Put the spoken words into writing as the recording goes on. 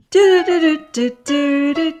Kate,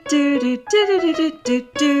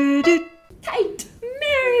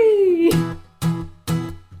 Mary!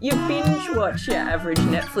 You binge watch your average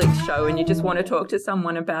Netflix show and you just want to talk to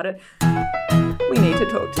someone about it. We need to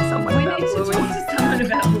talk to someone about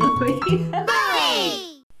Bluey.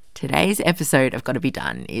 Today's episode of Gotta Be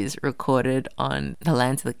Done is recorded on the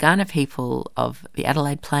lands of the Kaurna people of the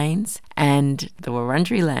Adelaide Plains and the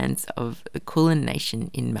Wurundjeri lands of the Kulin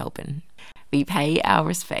Nation in Melbourne. We pay our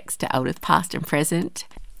respects to elders past and present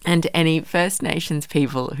and any First Nations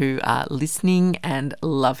people who are listening and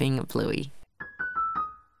loving Bluey.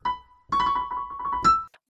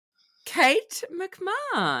 Kate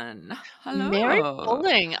McMahon. Hello. Mary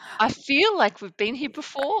Pauling. I feel like we've been here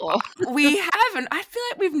before. We haven't. I feel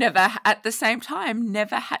like we've never, at the same time,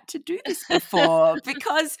 never had to do this before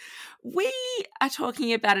because we are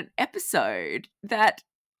talking about an episode that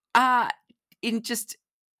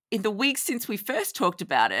in the weeks since we first talked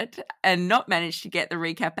about it and not managed to get the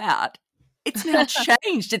recap out, it's now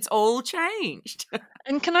changed. It's all changed.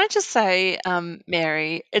 And can I just say,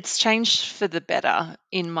 Mary, it's changed for the better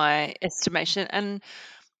in my estimation. And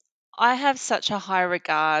I have such a high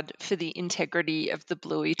regard for the integrity of the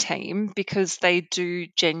Bluey team because they do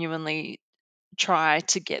genuinely try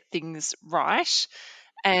to get things right.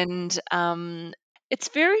 And it's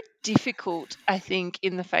very difficult, I think,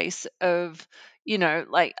 in the face of,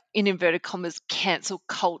 like in inverted commas, cancel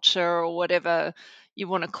culture or whatever you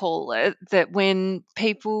want to call it, that when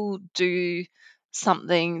people do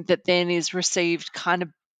something that then is received kind of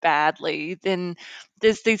badly, then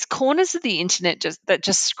there's these corners of the internet that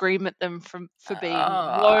just scream at them for being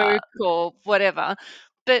woke or whatever.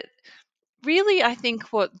 But really, I think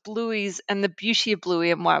what Bluey's and the beauty of Bluey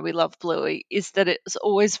and why we love Bluey is that it's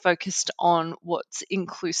always focused on what's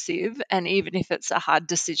inclusive. And even if it's a hard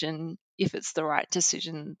decision, if it's the right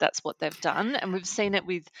decision, that's what they've done. And we've seen it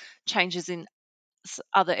with changes in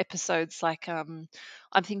other episodes, like I'm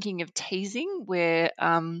thinking of Teasing, where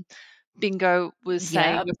Bingo was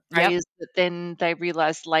saying a phrase that then they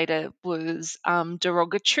realised later was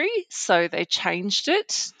derogatory, so they changed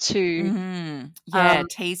it to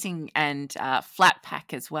Teasing and flat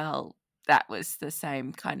pack as well. That was the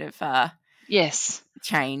same kind of yes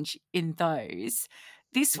change in those.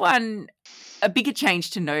 This one, a bigger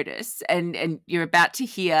change to notice, and you're about to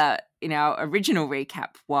hear in our original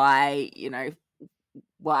recap why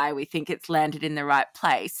we think it's landed in the right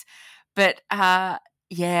place. But I've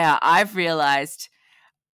realized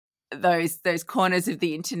those corners of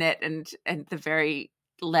the internet and the very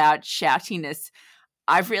loud shoutiness.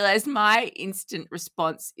 I've realized my instant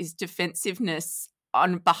response is defensiveness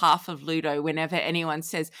on behalf of Ludo whenever anyone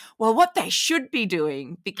says, well, what they should be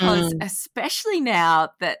doing, because especially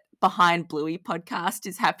now that Behind Bluey podcast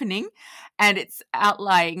is happening and it's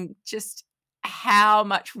outlining just how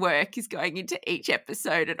much work is going into each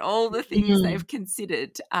episode and all the things they've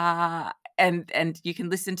considered. And you can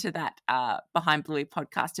listen to that Behind Bluey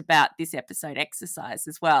podcast about this episode exercise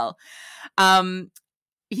as well. I've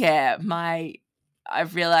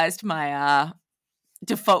realized my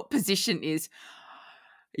default position is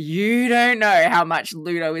you don't know how much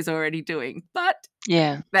Ludo is already doing, but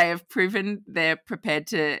they have proven they're prepared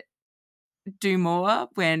to do more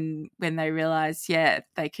when they realize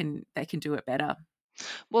they can do it better.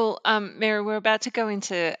 Well, Mary, we're about to go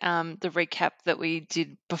into the recap that we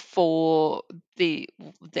did before the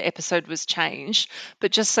episode was changed,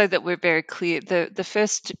 but just so that we're very clear, the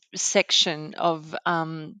first section of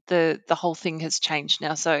the whole thing has changed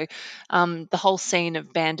now. So the whole scene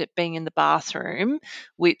of Bandit being in the bathroom,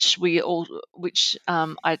 which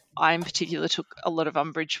I in particular took a lot of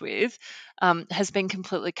umbrage with, has been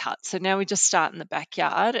completely cut. So now we just start in the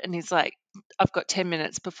backyard, and he's like, I've got 10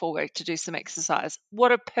 minutes before work to do some exercise.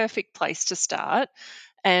 What a perfect place to start.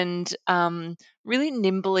 And really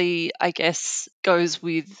nimbly, I guess, goes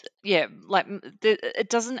with, it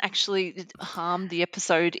doesn't actually harm the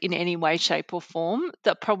episode in any way, shape or form.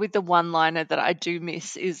 Probably the one-liner that I do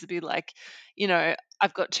miss is to be like,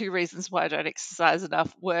 I've got 2 reasons why I don't exercise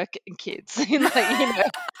enough: work and kids.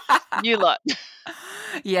 You lot.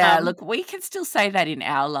 Yeah, look, we can still say that in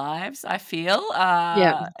our lives, I feel.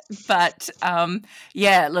 But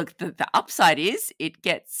look, the upside is it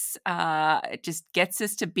just gets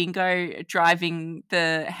us to Bingo driving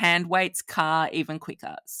the hand weights car even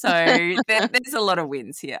quicker. So there's a lot of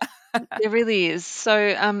wins here. There really is.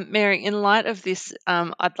 So, Mary, in light of this,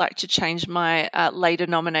 I'd like to change my later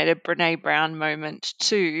nominated Brene Brown moment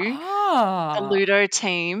to the Ludo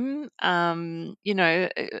team.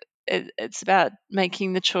 It's about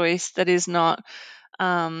making the choice that is not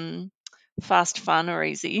fast, fun, or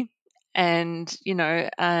easy. and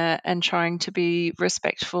and trying to be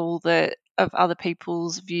respectful of other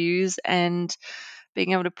people's views, and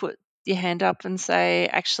being able to put your hand up and say,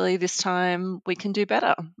 actually, this time we can do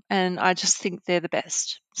better. And I just think they're the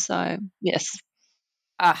best. So yes.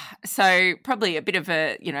 So probably a bit of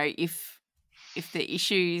a, if the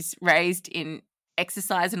issues raised in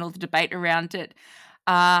exercise and all the debate around it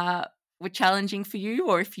were challenging for you,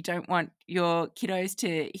 or if you don't want your kiddos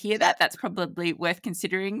to hear that, that's probably worth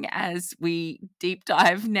considering as we deep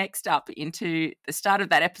dive next up into the start of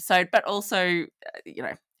that episode. But also,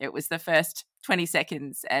 it was the first 20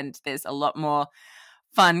 seconds and there's a lot more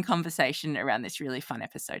fun conversation around this really fun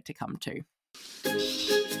episode to come too.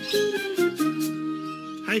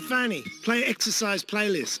 Hey, Fanny, play exercise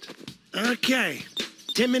playlist. Okay,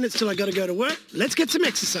 10 minutes till I gotta go to work. Let's get some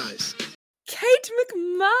exercise. Kate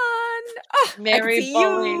McMahon! Oh, Mary I can see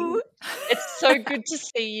Bowen, you. it's so good to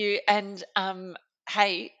see you. And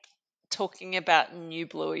hey, talking about New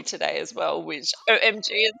Bluey today as well, which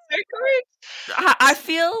OMG is so good. I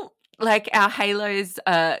feel like our halos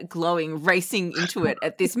are glowing, racing into it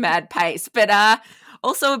at this mad pace, but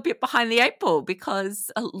also a bit behind the eight ball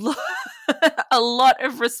because a lot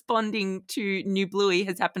of responding to New Bluey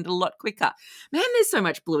has happened a lot quicker. Man, there's so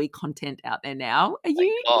much Bluey content out there now.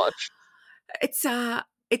 God.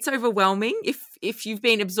 It's overwhelming if you've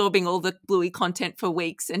been absorbing all the Bluey content for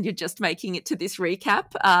weeks and you're just making it to this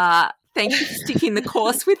recap. Thank you for sticking the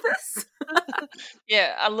course with us.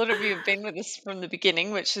 Yeah, a lot of you have been with us from the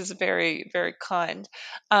beginning, which is very, very kind.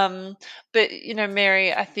 But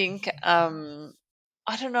Mary, I think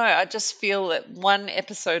I don't know. I just feel that one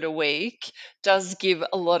episode a week does give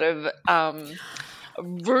a lot of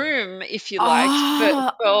room, if you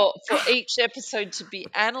like, for each episode to be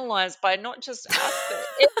analysed by not just us,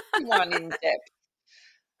 but everyone in depth.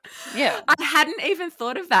 Yeah. I hadn't even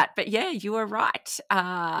thought of that, but yeah, you were right.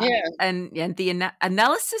 Yeah. And the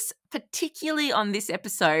analysis, particularly on this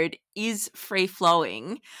episode, is free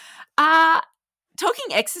flowing.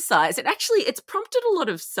 Talking exercise, it's prompted a lot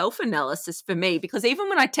of self-analysis for me, because even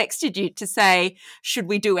when I texted you to say, should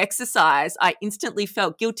we do exercise, I instantly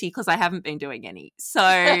felt guilty because I haven't been doing any. So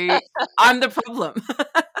I'm the problem.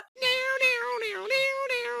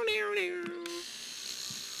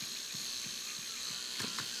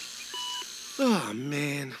 Oh,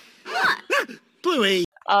 man. Bluey.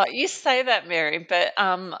 You say that, Mary, but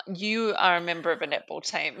you are a member of a netball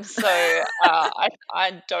team, so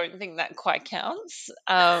I don't think that quite counts.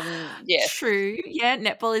 Yes. True. Yeah,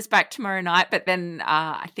 netball is back tomorrow night, but then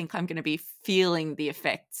I think I'm going to be feeling the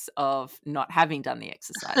effects of not having done the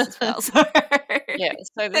exercise as well. So Yeah,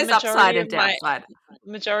 so the there's upside and downside.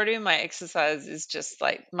 majority of my exercise is just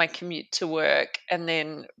like my commute to work and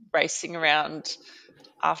then racing around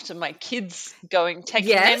after my kids,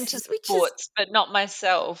 taking them to sports, but not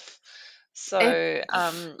myself. So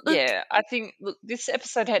yeah, I think this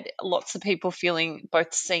episode had lots of people feeling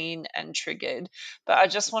both seen and triggered, but I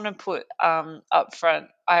just want to put up front,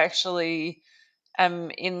 I actually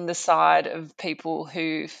am in the side of people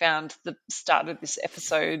who found the start of this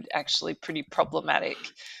episode actually pretty problematic.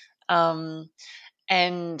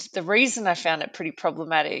 And the reason I found it pretty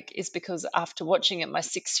problematic is because after watching it, my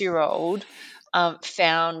 6-year-old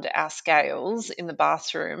found our scales in the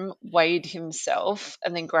bathroom, weighed himself,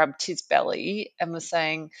 and then grabbed his belly and was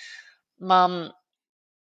saying, Mum,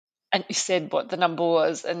 and he said what the number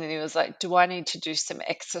was, and then he was like, do I need to do some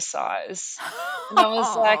exercise? And I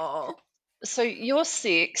was like, so you're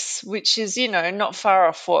 6, which is, not far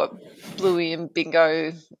off what Bluey and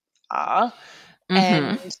Bingo are.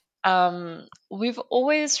 Mm-hmm. And we've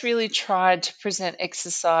always really tried to present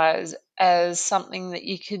exercise as something that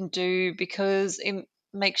you can do because it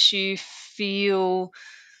makes you feel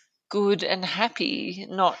good and happy,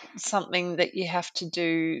 not something that you have to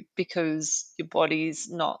do because your body's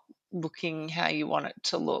not looking how you want it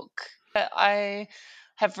to look. I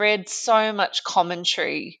have read so much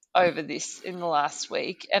commentary over this in the last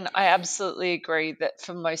week, and I absolutely agree that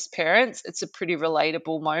for most parents, it's a pretty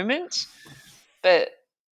relatable moment. But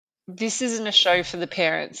this isn't a show for the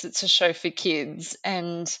parents, it's a show for kids.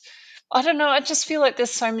 And I don't know, I just feel like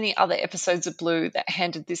there's so many other episodes of Blue that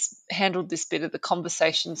handled this bit of the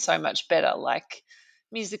conversation so much better, like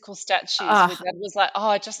musical statues where Dad was like,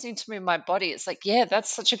 I just need to move my body. It's like, yeah,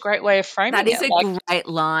 that's such a great way of framing it. That is a great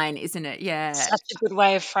line, isn't it? Yeah. Such a good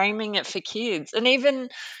way of framing it for kids. And even,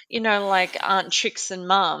 like Aunt Trix and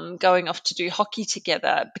Mum going off to do hockey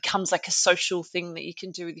together becomes like a social thing that you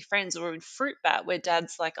can do with your friends, or in Fruit Bat where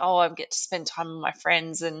Dad's like, I get to spend time with my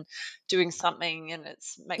friends and doing something, and it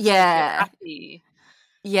makes me feel happy.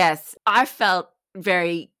 Yes, I felt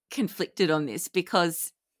very conflicted on this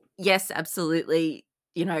because, yes, absolutely,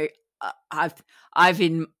 I've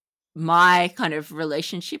in my kind of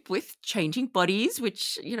relationship with changing bodies,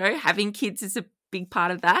 which, you know, having kids is a big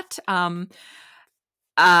part of that.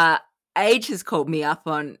 Age has called me up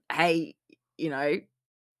on, hey, you know,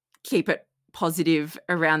 keep it positive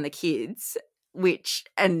around the kids, which,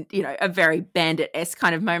 and, you know, a very Bandit-esque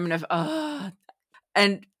kind of moment of, oh,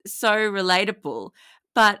 and so relatable.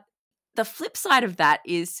 But the flip side of that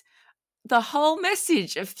is the whole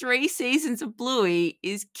message of 3 seasons of Bluey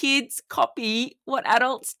is kids copy what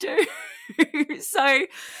adults do. So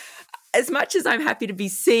as much as I'm happy to be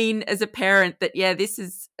seen as a parent that, yeah, this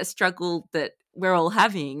is a struggle that we're all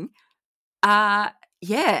having,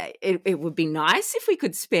 yeah, it would be nice if we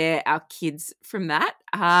could spare our kids from that.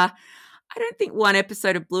 I don't think one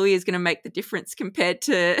episode of Bluey is going to make the difference compared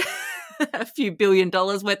to a few $1 billion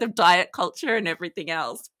worth of diet culture and everything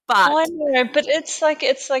else. Oh, I But know, but it's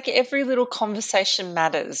like every little conversation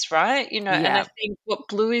matters, right? And I yeah, think what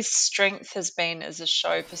Bluey's strength has been as a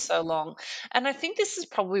show for so long, and I think this is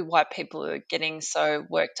probably why people are getting so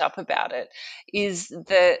worked up about it, is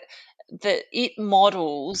that it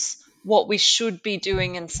models what we should be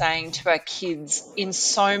doing and saying to our kids in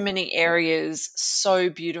so many areas so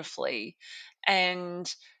beautifully.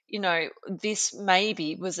 And this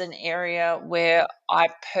maybe was an area where I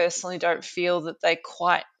personally don't feel that they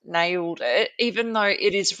quite nailed it, even though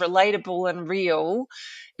it is relatable and real.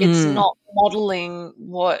 It's mm, not modeling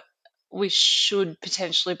what we should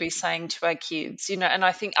potentially be saying to our kids, and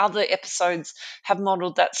I think other episodes have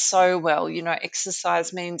modeled that so well.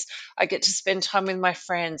 Exercise means I get to spend time with my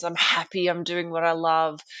friends. I'm happy. I'm doing what I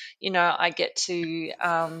love. I get to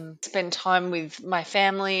spend time with my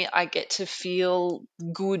family. I get to feel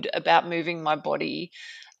good about moving my body.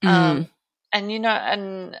 Um, mm,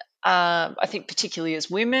 and I think particularly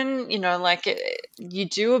as women, you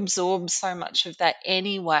do absorb so much of that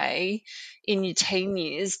anyway in your teen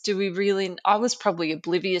years. I was probably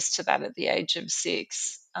oblivious to that at the age of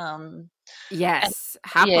 6. And yes, yeah,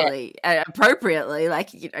 happily, appropriately.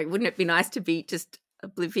 Like, you know, wouldn't it be nice to be just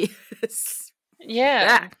oblivious? yeah.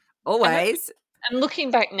 Yeah, And always. And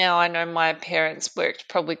looking back now, I know my parents worked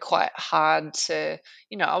probably quite hard I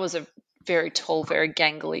was a very tall, very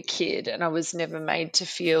gangly kid, and I was never made to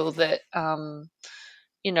feel that,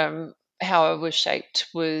 you know, how I was shaped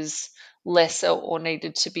was lesser or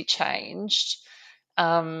needed to be changed.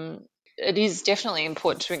 It is definitely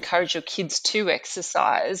important to encourage your kids to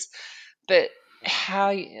exercise, but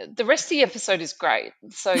the rest of the episode is great.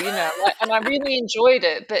 So, and I really enjoyed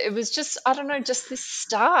it, but it was just, I don't know, just this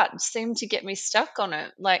start seemed to get me stuck on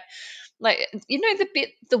it.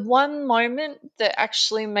 The one moment that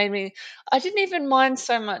actually made me, I didn't even mind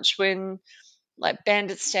so much when like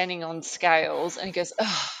Bandit's standing on scales and he goes,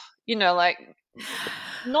 oh, like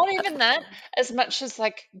not even that, as much as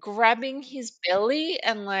like grabbing his belly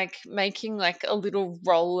and like making like a little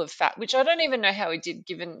roll of fat, which I don't even know how he did,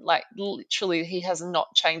 given like literally he has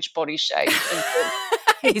not changed body shape and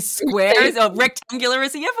He's square as or rectangular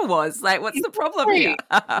as he ever was. Like, what's the problem here?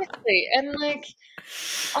 exactly. And like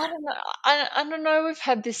I don't know. I don't know. We've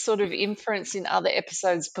had this sort of inference in other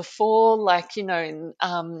episodes before, like in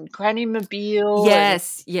Granny Mobile and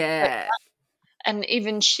Yes, yeah. and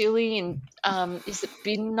even Chili in is it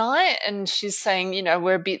Midnight? And she's saying,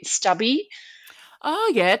 we're a bit stubby,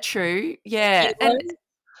 Oh, yeah, true. you Yeah, and know,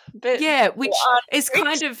 but yeah, or which Aunt is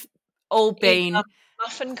kind Trix of all in been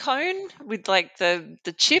Muffin Cone with like the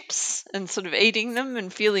chips and sort of eating them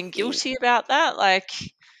and feeling guilty about that. Like,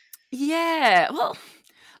 yeah. Well,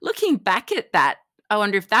 looking back at that, I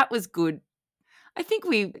wonder if that was good. I think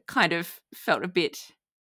we kind of felt a bit.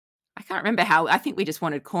 I can't remember how. I think we just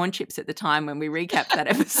wanted corn chips at the time when we recapped that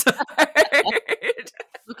episode.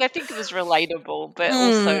 look, I think it was relatable, but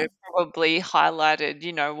also Mm, probably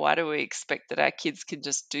highlighted, why do we expect that our kids can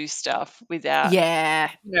just do stuff without,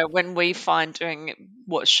 yeah. when we find doing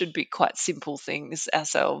what should be quite simple things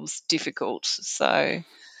ourselves difficult. So,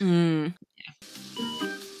 Mm.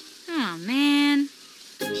 Oh, man.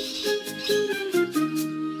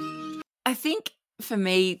 I think for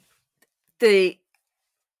me, a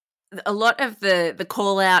lot of the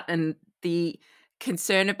call out and the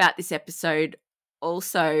concern about this episode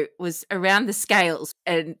also was around the scales,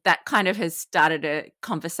 and that kind of has started a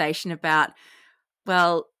conversation about,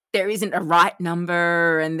 well, there isn't a right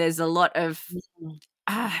number, and there's a lot of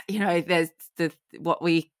there's the what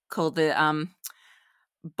we call the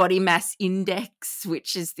body mass index,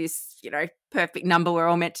 which is this perfect number we're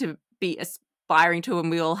all meant to be aspiring to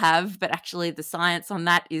and we all have, but actually the science on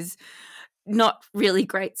that is not really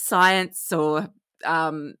great science, or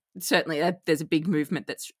certainly there's a big movement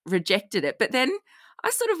that's rejected it. But then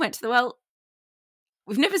I sort of went to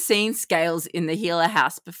we've never seen scales in the Healer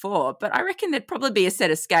house before, but I reckon there'd probably be a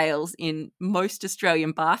set of scales in most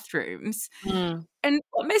Australian bathrooms. Mm. And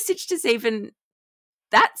what message does even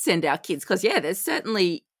that send our kids? Because, yeah, there's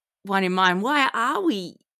certainly one in mind. Why are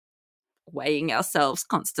we weighing ourselves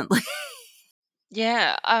constantly?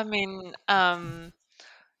 Yeah, I mean, from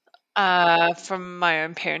my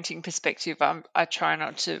own parenting perspective, I try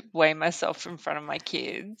not to weigh myself in front of my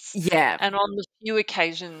kids. Yeah. And on the few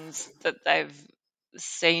occasions that they've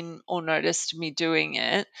seen or noticed me doing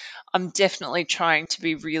it, I'm definitely trying to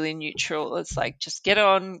be really neutral. It's like, just get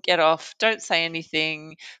on, get off, don't say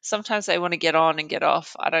anything. Sometimes they want to get on and get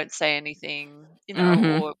off. I don't say anything,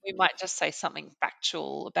 or we might just say something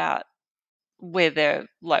factual about where they're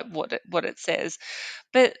like what it says.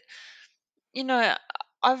 But you know,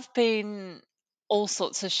 I've been all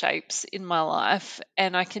sorts of shapes in my life,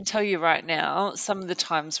 and I can tell you right now, some of the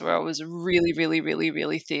times where I was really, really, really,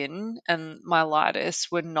 really thin and my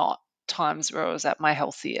lightest were not times where I was at my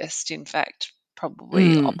healthiest. In fact,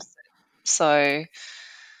 probably opposite. So,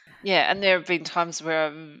 yeah, and there have been times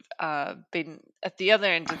where I've been at the other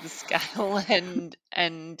end of the scale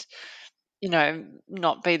and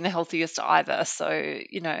not being the healthiest either. So,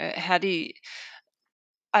 how do you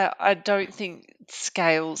I don't think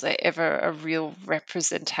scales are ever a real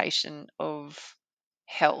representation of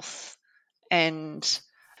health. And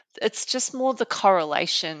it's just more the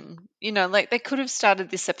correlation. Like they could have started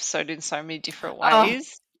this episode in so many different Oh,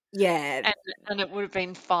 ways yeah. and it would have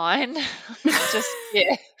been fine. Just,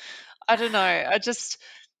 yeah, I don't know.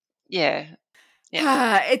 Yeah,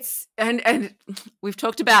 yeah. It's and we've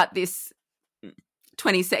talked about this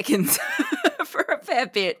 20 seconds for a fair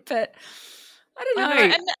bit, but I don't I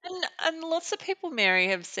know, know. and lots of people, Mary,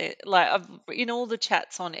 have said, like, in all the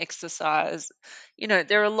chats on exercise,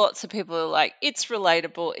 there are lots of people who are like, it's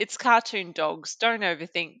relatable, it's cartoon dogs, don't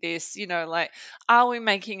overthink this, like, are we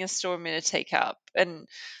making a storm in a teacup?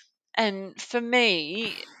 And for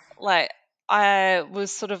me, like, I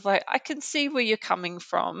was sort of like, I can see where you're coming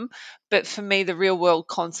from, but for me, the real world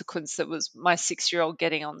consequence that was my 6-year-old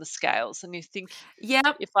getting on the scales, and you think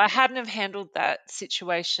Yep. if I hadn't have handled that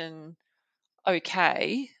situation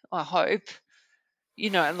okay, I hope,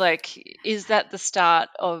 like, is that the start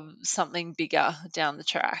of something bigger down the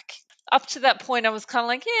track? Up to that point, I was kind of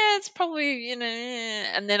like, yeah, it's probably,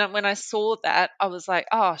 and then when I saw that, I was like,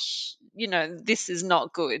 oh, this is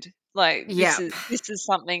not good. Like, this Yep. is this is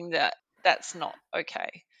something that's not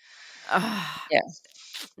okay. Ah, Yeah.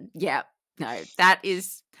 yeah. No, that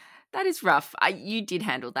is rough. You did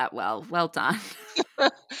handle that well. Well done.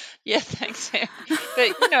 Yeah, thanks, Mary.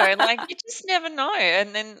 But like, you just never know.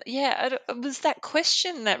 And then, yeah, it was that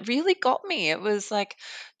question that really got me. It was like,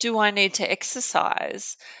 do I need to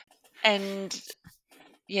exercise? And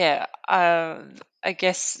yeah, I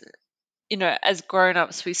guess, as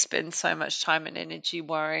grown-ups, we spend so much time and energy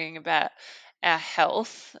worrying about our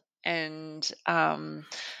health. And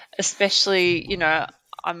especially,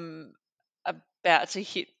 I'm about to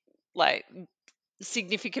hit like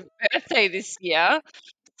significant birthday this year.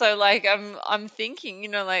 So like I'm thinking,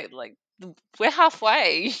 like we're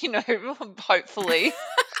halfway, hopefully.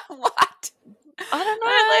 What? I don't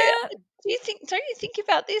know, like, don't you think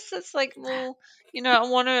about this? It's like, well, I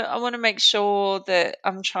want to make sure that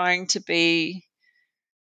I'm trying to be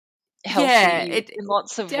Yeah, healthy it in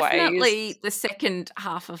lots of ways. definitely the second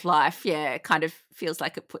half of life, yeah, it kind of feels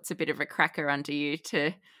like it puts a bit of a cracker under you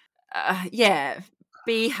to yeah,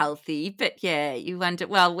 be healthy, but yeah, you wonder,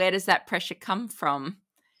 well, where does that pressure come from?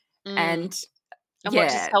 Mm. And And what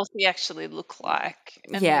does yeah, healthy actually look like?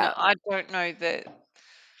 And yeah. I don't know that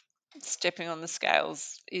stepping on the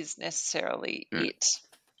scales is necessarily it.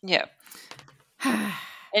 Yeah.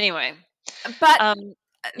 Anyway, But um,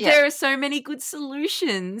 yeah. there are so many good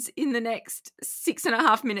solutions in the next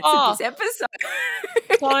 6.5 minutes of Oh, this episode.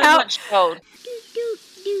 so How- much gold.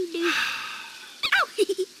 Ow!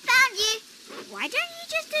 Found you! Why don't you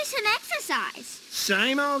just do some exercise?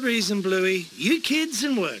 Same old reason, Bluey. You kids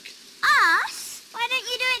and work. Us? Why don't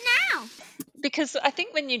you do it now? Because I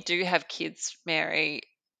think when you do have kids, Mary,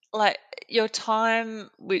 like, your time,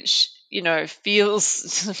 which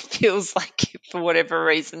feels feels like, for whatever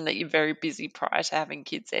reason, that you're very busy prior to having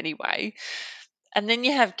kids anyway, and then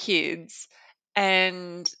you have kids,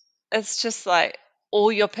 and it's just like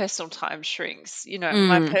all your personal time shrinks.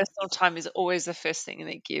 My personal time is always the first thing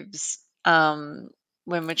that gives, when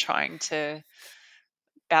we're trying to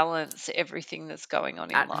balance everything that's going on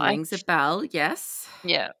in that life. rings a bell, yes.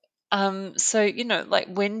 Yeah. So, like,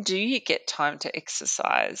 when do you get time to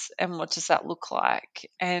exercise and what does that look like?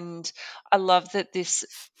 And I love that this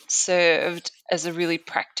served as a really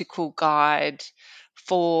practical guide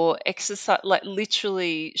for exercise, like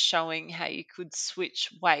literally showing how you could switch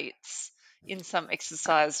weights in some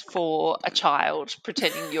exercise for a child,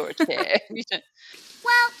 pretending you're a chair.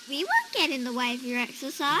 Well, we won't get in the way of your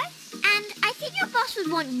exercise. And I think your boss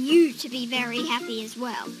would want you to be very happy as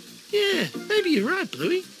well. Yeah, maybe you're right,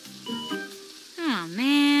 Bluey. Oh,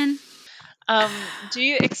 man. Do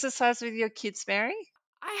you exercise with your kids, Mary?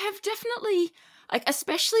 I have definitely, like,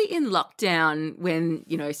 especially in lockdown when,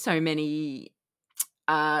 you know, so many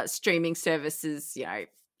streaming services, you know,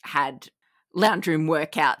 had lounge room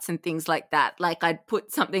workouts and things like that. Like, I'd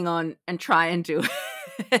put something on and try and do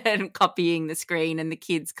it and copying the screen, and the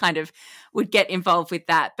kids kind of would get involved with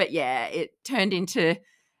that. But yeah, it turned into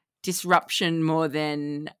disruption more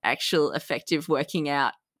than actual effective working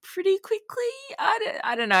out pretty quickly.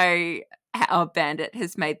 I don't know how Bandit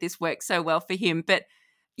has made this work so well for him, but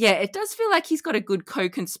yeah, it does feel like he's got a good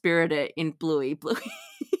co-conspirator in Bluey. Bluey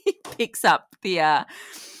picks up the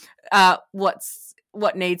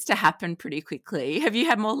what needs to happen pretty quickly. Have you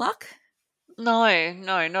had more luck? No,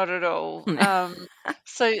 not at all.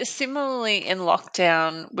 So similarly in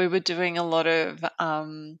lockdown, we were doing a lot of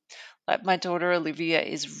like my daughter Olivia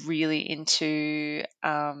is really into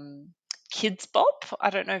Kids Bop. I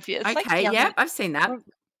don't know if you it's Okay, yeah, I've seen that.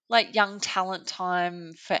 like young talent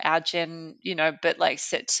time for our gen, but like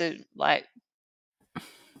set to like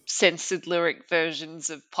censored lyric versions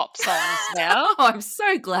of pop songs now. Oh, I'm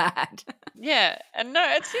so glad. Yeah, and no,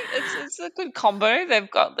 it's a good combo.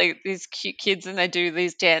 They've got these cute kids and they do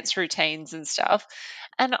these dance routines and stuff.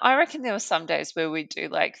 And I reckon there were some days where we do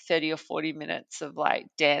like 30 or 40 minutes of like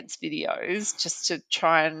dance videos just to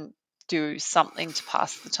try and do something to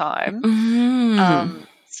pass the time.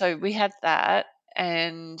 So we had that,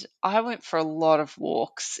 and I went for a lot of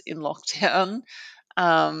walks in lockdown.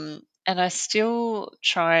 And I still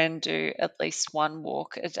try and do at least one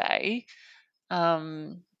walk a day.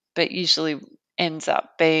 But usually ends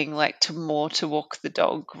up being like to walk the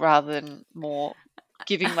dog rather than more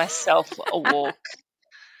giving myself a walk.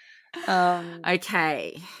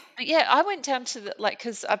 Okay. But yeah, I went down to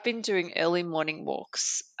because I've been doing early morning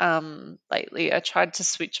walks lately. I tried to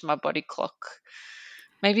switch my body clock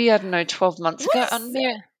maybe, I don't know, 12 months ago. Does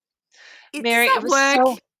Mary, that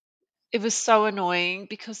work? it was so annoying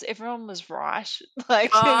because everyone was right.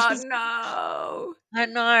 Like, Oh no. I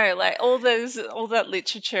know, like all that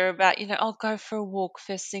literature about, I'll go for a walk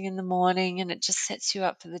first thing in the morning and it just sets you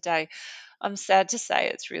up for the day. I'm sad to say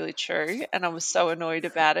it's really true, and I was so annoyed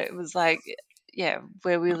about it. It was like, yeah,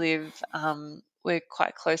 where we live, we're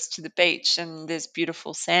quite close to the beach and there's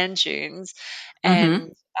beautiful sand dunes,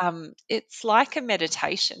 and it's like a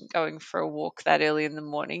meditation going for a walk that early in the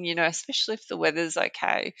morning. Especially if the weather's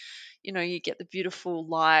okay. You get the beautiful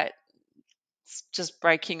light just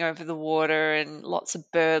breaking over the water and lots of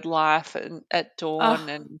bird life at dawn.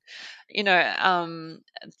 And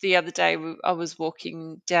the other day I was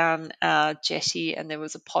walking down our jetty and there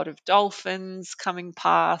was a pod of dolphins coming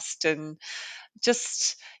past, and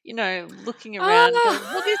just looking around going,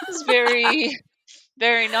 well, this is very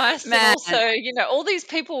very nice. Man. And also, all these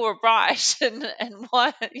people were right, and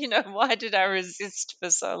why did I resist for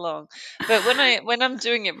so long? But when I'm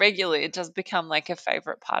doing it regularly, it does become like a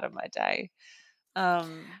favorite part of my day.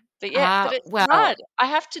 But yeah, but it's well, hard. I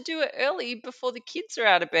have to do it early before the kids are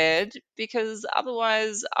out of bed because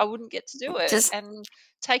otherwise I wouldn't get to do it. And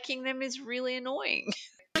taking them is really annoying.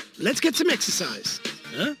 Let's get some exercise.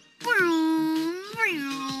 Huh? Oh,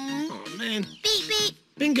 man. Beep, beep.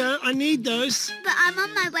 Bingo, I need those. But I'm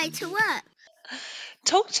on my way to work.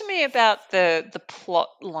 Talk to me about the plot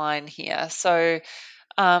line here. So,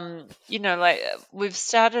 we've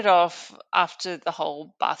started off after the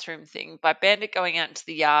whole bathroom thing by Bandit going out into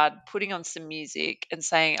the yard, putting on some music and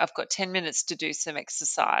saying, I've got 10 minutes to do some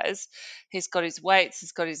exercise. He's got his weights,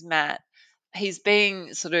 he's got his mat. He's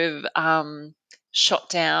being sort of shot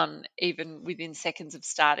down even within seconds of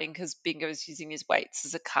starting because Bingo's using his weights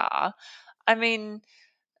as a car. I mean,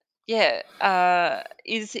 yeah,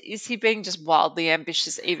 is he being just wildly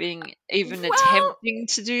ambitious, even attempting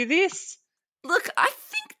to do this? Look, I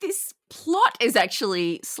think this plot is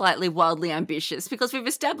actually slightly wildly ambitious because we've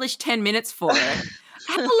established 10 minutes for it.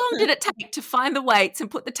 How long did it take to find the weights and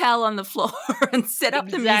put the towel on the floor and set up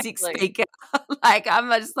the music speaker? I'm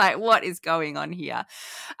just like, what is going on here?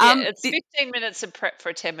 Yeah, it's 15 minutes of prep for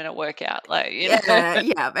a 10-minute workout.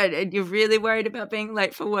 Yeah, and you're really worried about being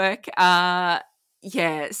late for work.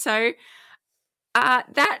 So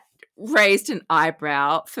that raised an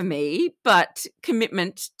eyebrow for me, but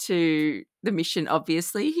commitment to the mission,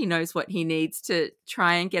 obviously. He knows what he needs to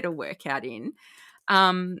try and get a workout in.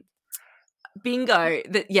 Bingo,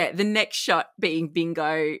 the next shot being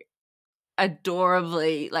Bingo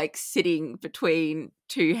adorably like sitting between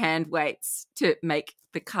two hand weights to make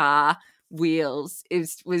the car wheels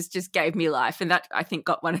was just gave me life, and that I think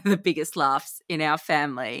got one of the biggest laughs in our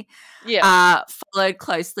family. Yeah. Followed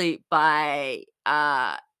closely by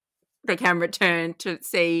the camera turned to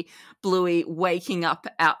see Bluey waking up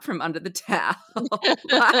out from under the towel.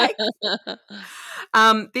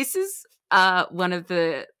 This is one of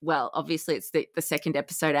the, well, obviously it's the second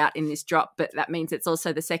episode out in this drop, but that means it's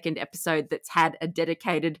also the second episode that's had a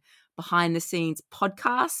dedicated behind the scenes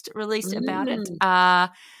podcast released about it.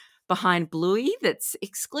 Behind Bluey, that's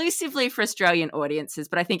exclusively for Australian audiences,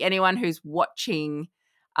 but I think anyone who's watching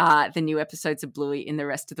the new episodes of Bluey in the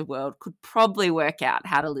rest of the world could probably work out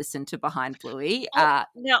how to listen to Behind Bluey. Now,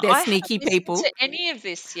 they're I sneaky haven't people. listened to any of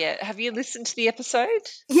this yet. Have you listened to the episode?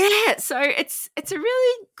 Yeah, so it's a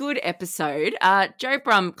really good episode. Joe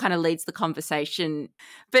Brum kind of leads the conversation,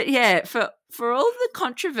 but yeah, for all the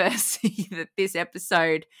controversy that this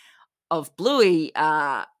episode of Bluey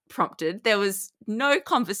prompted, there was no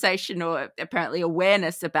conversation or apparently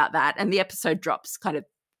awareness about that, and the episode drops kind of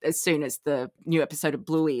as soon as the new episode of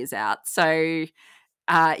Bluey is out. So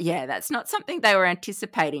yeah, that's not something they were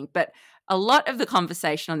anticipating, but a lot of the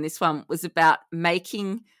conversation on this one was about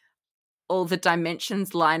making all the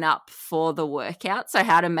dimensions line up for the workout. So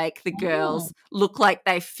how to make the girls look like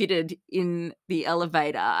they fitted in the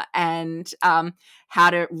elevator, and how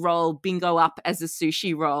to roll Bingo up as a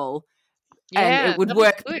sushi roll. And it would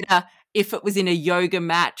work better if it was in a yoga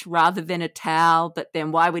mat rather than a towel, but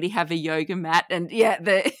then why would he have a yoga mat? And yeah,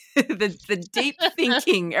 the deep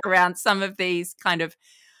thinking around some of these kind of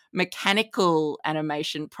mechanical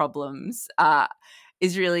animation problems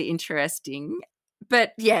is really interesting.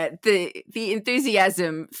 But yeah, the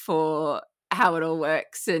enthusiasm for how it all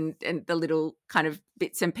works and the little kind of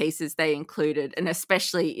bits and pieces they included, and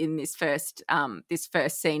especially in this first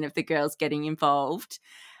scene of the girls getting involved,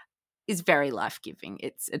 is very life-giving.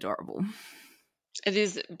 It's adorable. It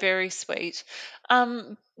is very sweet.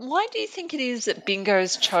 Why do you think it is that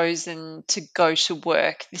Bingo's chosen to go to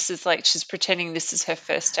work? This is like she's pretending this is her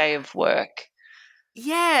first day of work.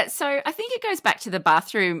 Yeah, so I think it goes back to the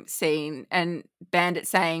bathroom scene and Bandit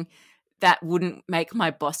saying that wouldn't make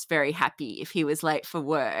my boss very happy if he was late for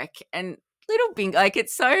work. And little Bingo, like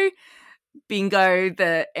it's so Bingo,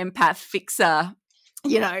 the empath fixer,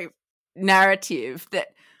 narrative that,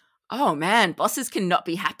 oh man, bosses cannot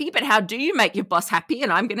be happy, but how do you make your boss happy? And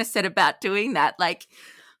I'm going to set about doing that. Like,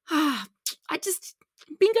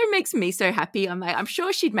 Bingo makes me so happy. I'm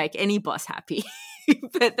sure she'd make any boss happy.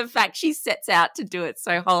 But the fact she sets out to do it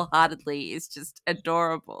so wholeheartedly is just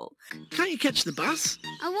adorable. Can't you catch the bus?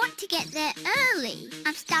 I want to get there early.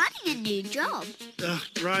 I'm starting a new job.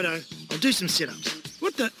 Righto. I'll do some sit-ups.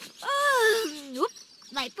 What the? Oops,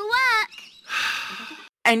 late for work.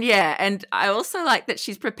 And yeah, and I also like that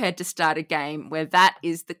she's prepared to start a game where that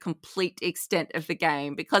is the complete extent of the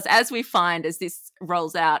game, because as we find as this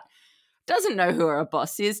rolls out, doesn't know who her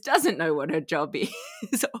boss is, doesn't know what her job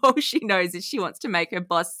is. All she knows is she wants to make her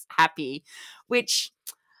boss happy, which,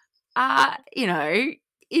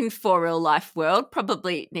 in for real life world,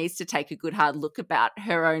 probably needs to take a good hard look about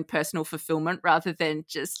her own personal fulfillment rather than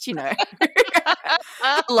just,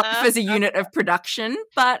 life as a unit of production.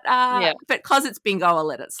 But because it's Bingo, I'll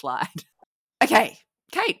let it slide. Okay,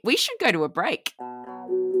 Kate, we should go to a break.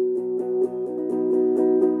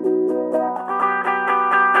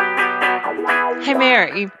 Hey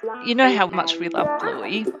Mary, you know how much we love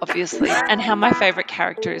Bluey, obviously, and how my favourite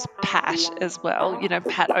character is Pat as well.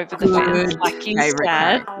 Pat over the fence, like you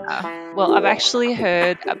said. Well, I've actually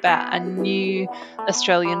heard about a new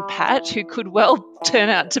Australian Pat who could well turn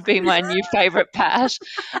out to be my new favourite Pat.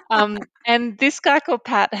 And this guy called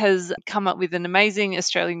Pat has come up with an amazing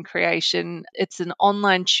Australian creation. It's an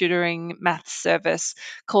online tutoring maths service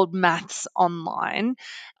called Maths Online.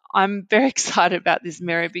 I'm very excited about this,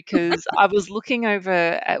 Mary, because I was looking over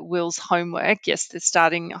at Will's homework. Yes, they're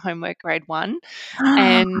starting homework grade 1.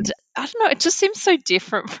 And I don't know, it just seems so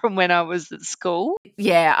different from when I was at school.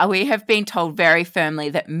 Yeah, we have been told very firmly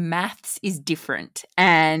that maths is different.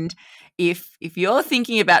 And if you're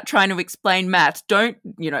thinking about trying to explain maths, do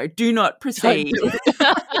not proceed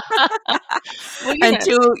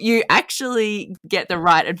until you actually get the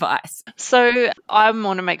right advice. So I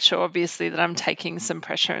want to make sure, obviously, that I'm taking some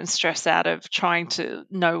pressure and stress out of trying to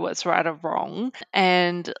know what's right or wrong.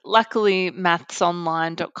 And luckily,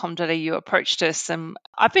 mathsonline.com.au approached us. And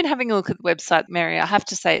I've been having a look at the website, Mary. I have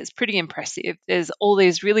to say it's pretty impressive. There's all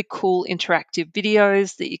these really cool interactive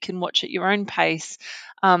videos that you can watch at your own pace.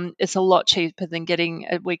 It's a lot cheaper than getting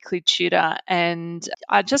a weekly tutor. And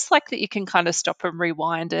I just like that you can kind of stop and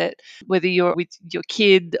rewind it, whether you're with your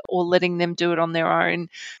kid or letting them do it on their own.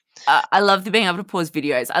 I love being able to pause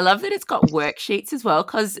videos. I love that it's got worksheets as well,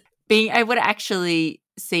 because being able to actually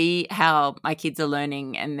see how my kids are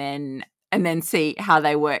learning and then see how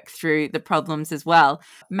they work through the problems as well.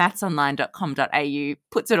 mathsonline.com.au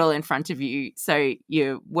puts it all in front of you, so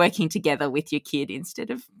you're working together with your kid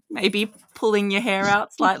instead of maybe pulling your hair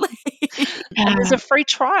out slightly. And there's a free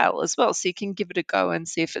trial as well, so you can give it a go and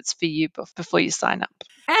see if it's for you before you sign up.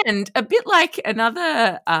 And a bit like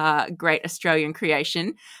another great Australian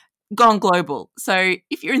creation, gone global. So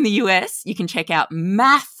if you're in the US, you can check out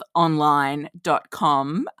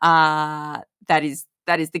mathonline.com.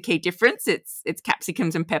 That is the key difference. It's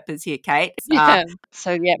capsicums and peppers here, Kate.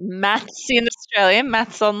 So maths in Australia,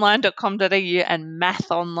 mathsonline.com.au and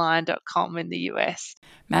mathonline.com in the US.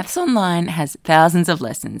 Maths Online has thousands of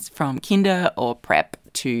lessons from kinder or prep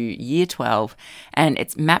to year 12, and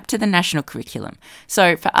it's mapped to the national curriculum.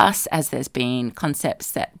 So for us, as there's been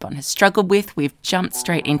concepts that Bon has struggled with, we've jumped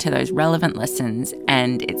straight into those relevant lessons,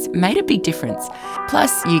 and it's made a big difference.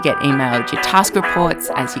 Plus, you get emailed your task reports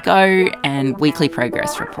as you go and weekly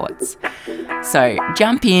progress reports. So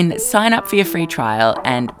jump in, sign up for your free trial,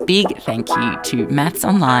 and big thank you to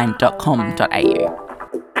mathsonline.com.au.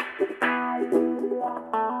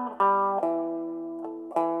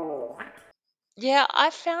 Yeah, I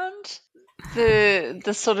found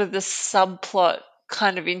the sort of the subplot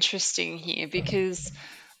kind of interesting here because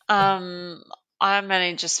I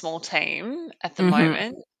manage a small team at the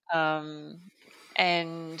moment, and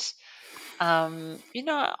I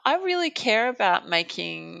really care about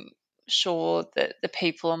making sure that the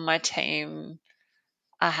people on my team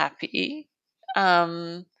are happy.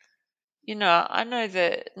 I know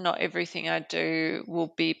that not everything I do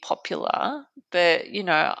will be popular, but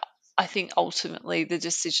I think ultimately the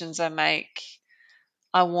decisions I make,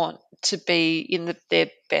 I want to be in their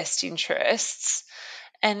best interests.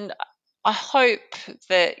 And I hope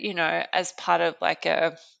that, as part of like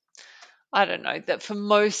I don't know, that for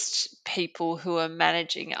most people who are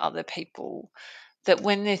managing other people, that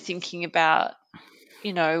when they're thinking about,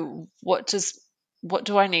 what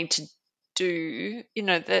do I need to do,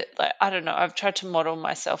 that, like, I don't know, I've tried to model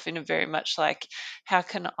myself in a very much like, how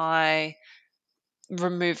can I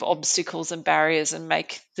remove obstacles and barriers and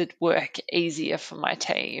make the work easier for my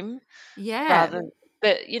team? Yeah.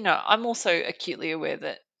 But I'm also acutely aware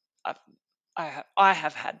that I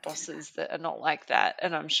have had bosses that are not like that,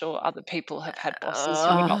 and I'm sure other people have had bosses who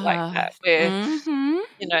are not like that, where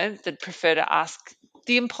they'd prefer to ask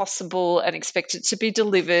the impossible and expect it to be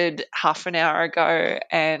delivered half an hour ago.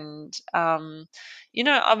 And I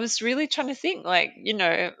was really trying to think, like,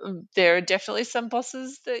 there are definitely some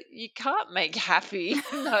bosses that you can't make happy,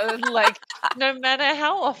 like no matter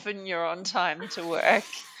how often you're on time to work.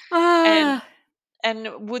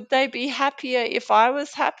 And would they be happier if I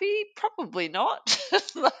was happy? Probably not.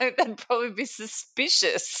 Like, they'd probably be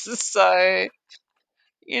suspicious. So,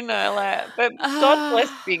 but God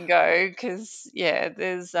bless Bingo, because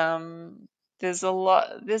there's a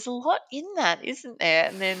lot in that, isn't there?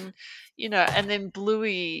 And then, and then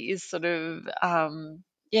Bluey is sort of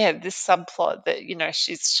this subplot that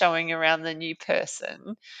she's showing around the new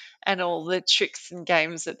person and all the tricks and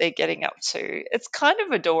games that they're getting up to. It's kind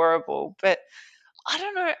of adorable, but I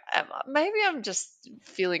don't know. Maybe I'm just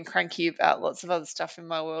feeling cranky about lots of other stuff in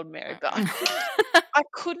my world, Mary, but I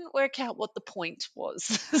couldn't work out what the point was.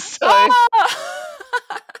 So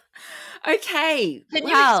Okay. can you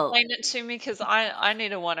explain it to me? Because I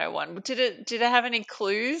need a 101. Did it have any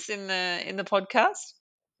clues in the podcast?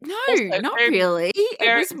 No, Also, not very, really.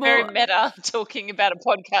 It was very more. meta, talking about a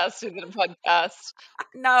podcast within a podcast.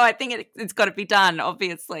 No, I think it's got to be done,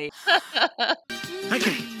 obviously.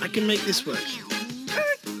 Okay, I can make this work.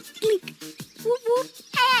 Click. Whoop, whoop.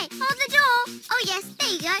 Hey, hold the door. Oh, yes, there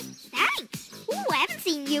you go. Thanks. Ooh, I haven't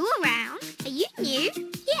seen you around. Are you new?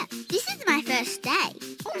 Yeah, this is my first day.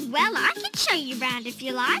 Oh, well, I can show you around if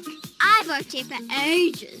you like. I've worked here for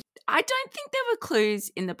ages. I don't think there were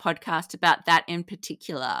clues in the podcast about that in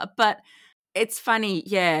particular, but it's funny.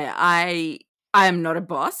 Yeah, I am not a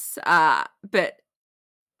boss, but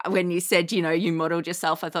when you said, you modelled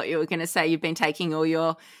yourself, I thought you were going to say you've been taking all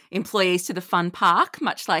your employees to the fun park,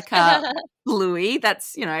 much like Bluey.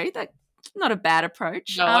 That's, that's not a bad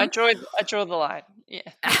approach. No, I draw the line. Yeah.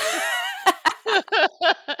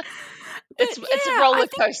 It's a roller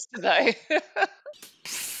coaster, though.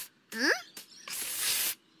 Huh?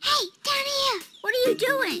 Hey, down here. What are you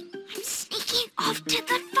doing? I'm sneaking off to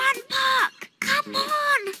the fun park. Come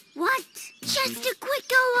on. What? Just a quick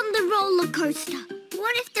go on the roller coaster.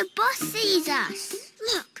 What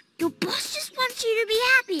want you to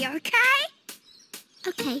be happy, okay?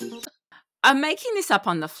 Okay. I'm making this up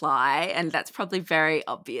on the fly, and that's probably very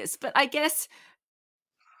obvious. But I guess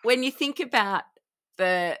when you think about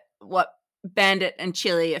what Bandit and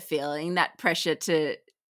Chili are feeling, that pressure to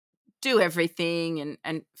do everything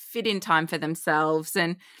and fit in time for themselves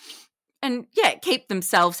and keep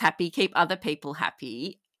themselves happy, keep other people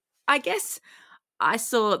happy. I guess I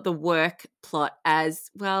saw the work plot as,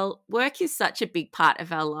 well, work is such a big part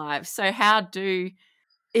of our lives. So how do,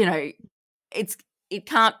 it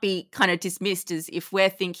can't be kind of dismissed as if we're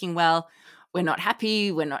thinking, well, we're not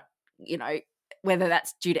happy, we're not, whether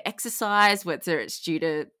that's due to exercise, whether it's due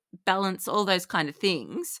to balance, all those kind of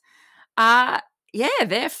things.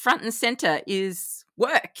 Their front and center is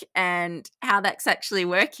work and how that's actually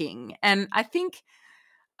working. And I think,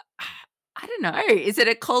 I don't know, is it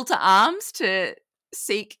a call to arms to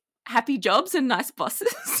seek happy jobs and nice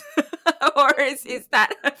bosses? Or is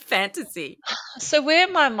that a fantasy? So where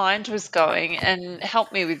my mind was going, and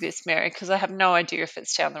help me with this, Mary, because I have no idea if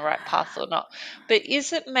it's down the right path or not, but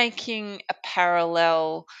is it making a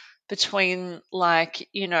parallel between, like,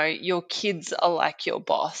 your kids are like your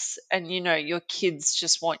boss and, your kids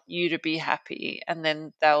just want you to be happy and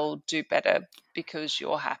then they'll do better because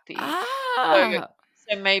you're happy. So,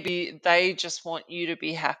 so maybe they just want you to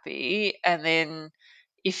be happy, and then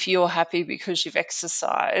if you're happy because you've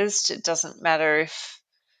exercised, it doesn't matter if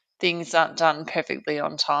things aren't done perfectly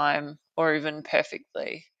on time or even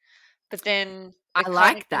perfectly. But then I it kind of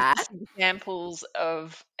like gives that. us examples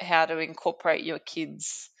of how to incorporate your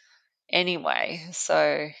kids anyway.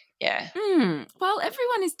 So, yeah. Well,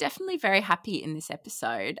 everyone is definitely very happy in this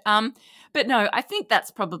episode. But no, I think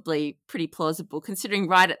that's probably pretty plausible, considering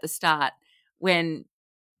right at the start when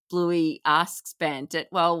Bluey asks Bandit,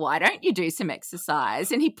 well, why don't you do some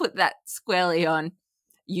exercise? And he put that squarely on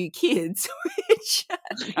you kids, which,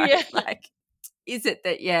 Yeah. is it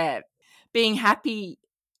that, being happy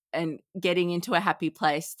and getting into a happy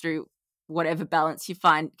place through whatever balance you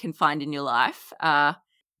can find in your life,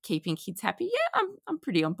 keeping kids happy? Yeah, I'm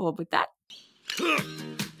pretty on board with that. So,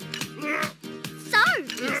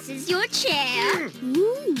 this is your chair.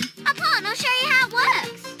 Ooh. Up on, I'll show you how it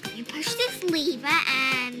works. You push this lever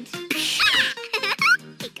and...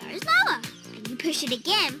 it goes lower. And you push it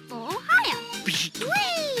again for higher.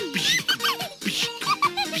 Whee!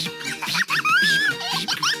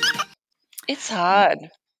 It's hard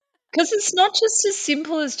because it's not just as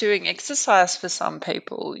simple as doing exercise for some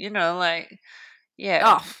people, yeah.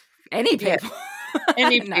 Oh, any Yeah. people.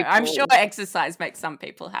 Any No, I'm sure people. exercise makes some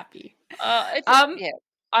people happy. Yeah.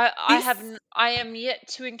 I This am yet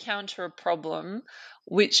to encounter a problem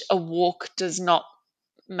which a walk does not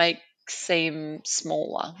make seem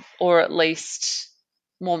smaller, or at least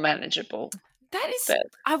more manageable. that is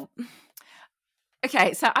But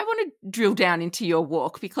okay, so I want to drill down into your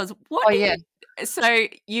walk because yeah. so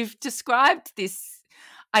you've described this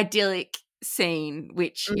idyllic scene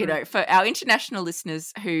which, Mhm. for our international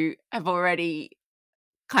listeners who have already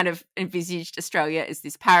kind of envisaged Australia as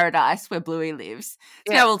this paradise where Bluey lives.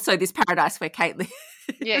 It's Yeah. now also this paradise where Kate lives.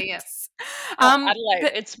 Yeah. Um, Adelaide,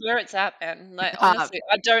 but it's where it's at, man. Like, honestly,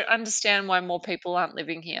 I don't understand why more people aren't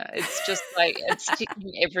living here. It's just like it's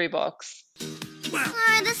ticking every box. So,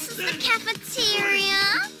 this is the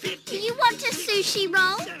cafeteria. Do you want a sushi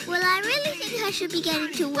roll? Well, I really think I should be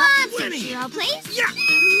getting to one sushi roll, please.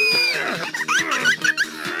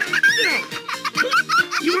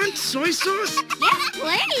 You want soy sauce? Yes,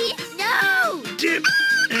 please. No. Dip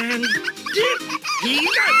and dip. Here you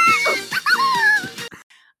go.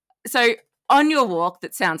 so on your walk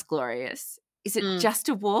that sounds glorious, is it Mm. just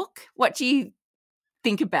a walk? What do you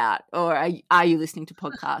think about? Or are you listening to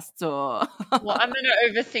podcasts or Well, I'm going to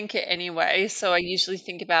overthink it anyway, so I usually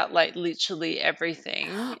think about like literally everything.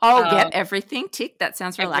 Everything, tick, that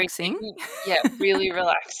sounds relaxing. Everything, yeah, really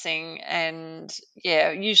relaxing. And yeah,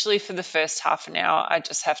 usually for the first half an hour, I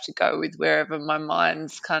just have to go with wherever my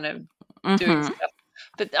mind's kind of doing Mhm. stuff.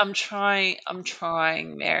 But I'm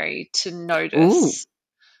trying, Mary, to Ooh. notice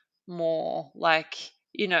more. Like,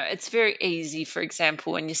 it's very easy, for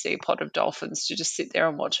example, when you see a pod of dolphins to just sit there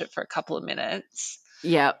and watch it for a couple of minutes.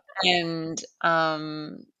 Yep. And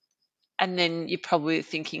then you're probably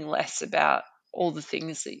thinking less about all the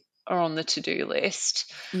things that are on the to-do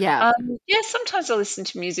list. Yeah. Yeah, sometimes I listen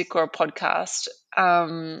to music or a podcast,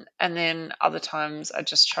 and then other times I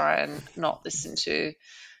just try and not listen to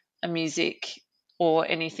a music or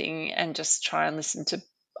anything and just try and listen to,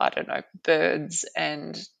 I don't know, birds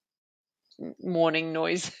and morning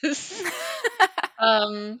noises.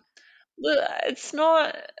 Look, it's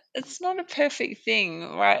not a perfect thing,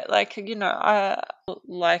 right? Like, I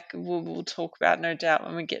like we'll talk about no doubt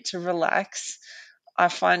when we get to relax. I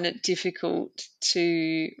find it difficult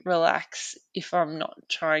to relax if I'm not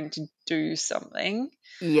trying to do something.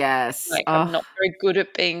 Yes. Like, I'm Oh, not very good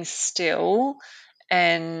at being still.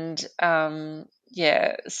 And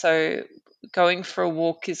so going for a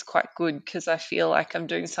walk is quite good because I feel like I'm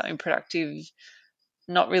doing something productive,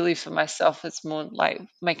 not really for myself. It's more like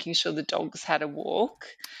making sure the dog's had a walk.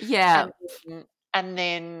 yeah. And and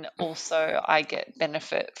then also I get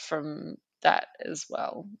benefit from that as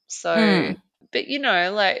well. So, Mm. but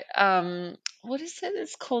like, what is it?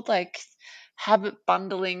 It's called like habit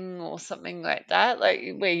bundling or something like that. Like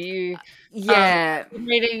where you Yeah. I'm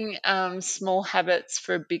reading Small Habits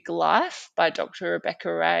for a Big Life by Dr.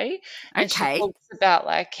 Rebecca Ray, and she Okay. talks about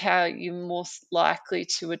like how you're most likely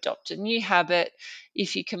to adopt a new habit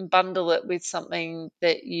if you can bundle it with something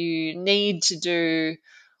that you need to do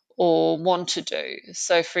or want to do.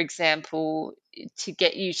 So, for example, to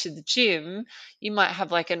get you to the gym, you might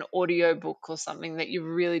have like an audio book or something that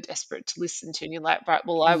you're really desperate to listen to, and you're like, right,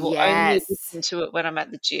 well, I will only Yes. listen to it when I'm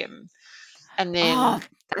at the gym. And Oh, then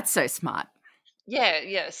that's so smart.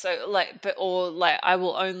 yeah. So like, or like, I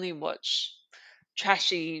will only watch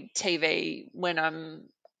trashy TV when I'm,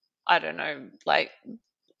 I don't know, like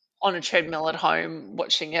on a treadmill at home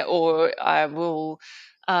watching it, or I will,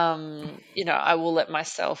 I will let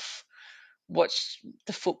myself watch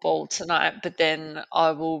the football tonight, but then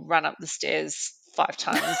I will run up the stairs 5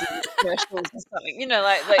 times in commercials or something.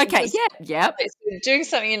 Like Okay. just Yeah. Yep. like, so doing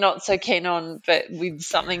something you're not so keen on, but with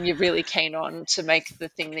something you're really keen on to make the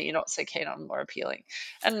thing that you're not so keen on more appealing.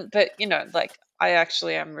 But like I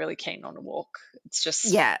actually am really keen on a walk.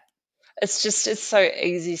 Yeah. It's so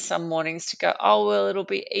easy some mornings to go, oh well, it'll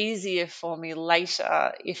be easier for me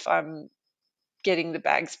later if I'm getting the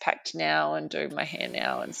bags packed now and doing my hair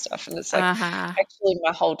now and stuff. And it's like Uh-huh. actually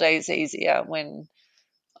my whole day is easier when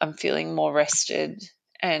I'm feeling more rested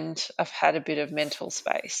and I've had a bit of mental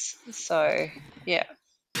space. So yeah.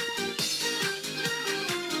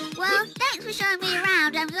 Well, thanks for showing me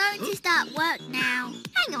around. I'm going to start work now.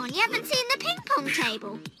 Hang on, you haven't seen the ping pong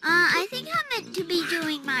table. I think I'm meant to be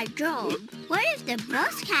doing my job. What if the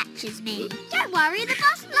boss catches me? Don't worry, the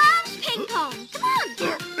boss loves ping pong. Come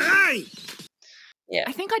on. Hey! Yeah.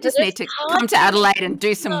 I think I But just need it's to hard come to being Adelaide and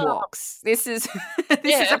do some a walks. This is this is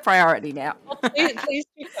yeah. a priority now. Oh, please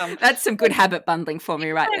do come. That's some good habit bundling for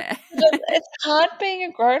me right there. It's hard being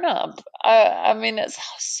a grown up. I mean, it's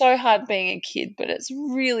so hard being a kid, but it's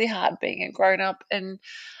really hard being a grown up and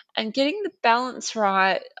getting the balance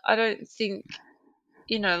right. I don't think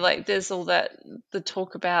like there's all the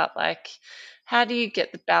talk about like how do you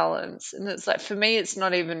get the balance, and it's like for me it's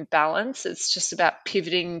not even balance, it's just about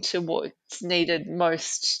pivoting to what's needed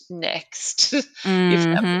most next. If that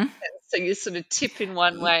Mm-hmm. makes sense. So you sort of tip in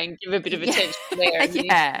one way and give a bit of Yeah. attention there, and then you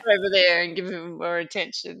Yeah. tip over there and give them more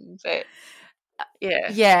attention. But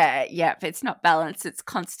yeah. Yeah. Yeah. It's not balance, it's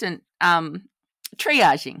constant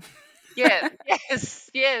triaging. Yeah. Yes,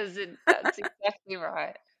 that's exactly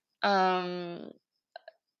right. um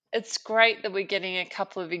it's great that we're getting a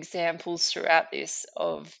couple of examples throughout this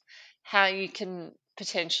of how you can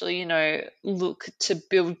potentially, look to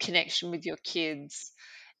build connection with your kids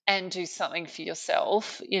and do something for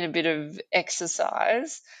yourself in a bit of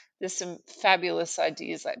exercise. There's some fabulous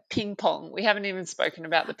ideas like ping pong. We haven't even spoken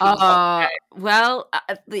about the ping pong Well,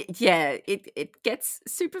 yeah, it gets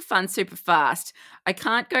super fun super fast. I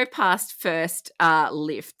can't go past first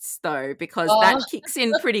lifts though, because game. that kicks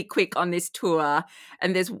in pretty quick on this tour.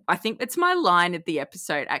 And I think it's my line of the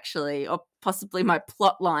episode actually, or possibly my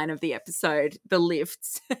plot line of the episode, the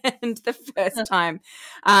lifts. And the first time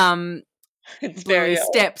It's Bluey very old.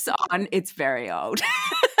 steps on, it's very old.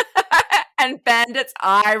 And Bandit's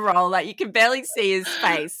eye roll, like you can barely see his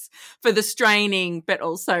face for the straining, but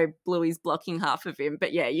also Bluey's blocking half of him.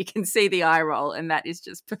 But yeah, you can see the eye roll, and that is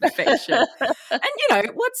just perfection. And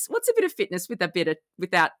what's a bit of fitness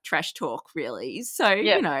without trash talk, really? So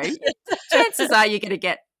Yeah. chances are you're going to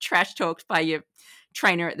get trash talked by your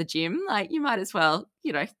trainer at the gym. Like you might as well,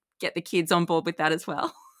 get the kids on board with that as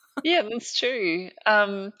well. Yeah, that's true.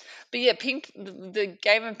 But yeah, the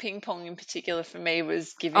game of ping pong in particular for me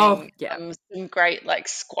was Oh giving yeah, some great like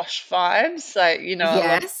squash vibes. Like, I love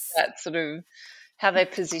yes. that sort of how they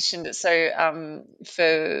positioned it. So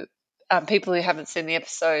for people who haven't seen the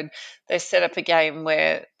episode, they set up a game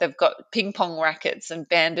where they've got ping pong rackets and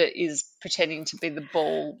Bandit is pretending to be the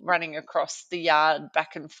ball running across the yard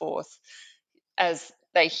back and forth as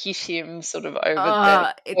they hit him sort of over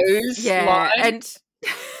the It's nose yeah, line. and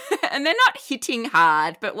and they're not hitting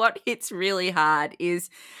hard, but what hits really hard is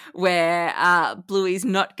where Bluey's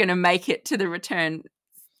not going to make it to the return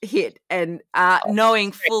hit, and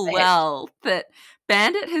knowing full well that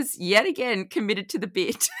Bandit has yet again committed to the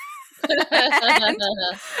bit.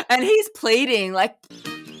 and he's pleading like,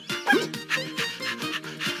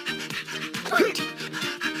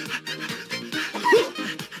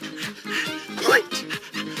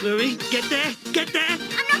 Bluey, get there, get there. I'm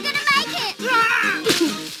not gonna make it!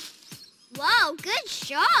 Whoa, good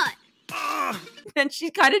shot! and she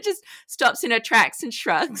kind of just stops in her tracks and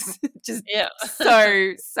shrugs, just Yeah.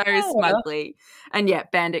 so smugly. And yeah,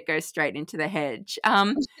 Bandit goes straight into the hedge.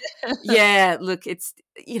 Yeah, look, it's,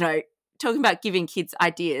 talking about giving kids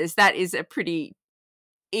ideas, that is a pretty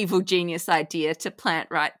evil genius idea to plant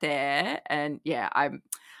right there. And yeah,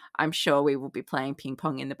 I'm sure we will be playing ping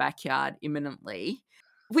pong in the backyard imminently,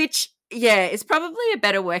 which, yeah, is probably a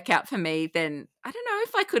better workout for me than, I don't know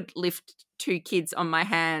if I could lift 2 kids on my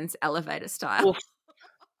hands elevator style. Oof.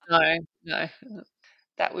 No.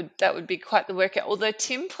 That would be quite the workout. Although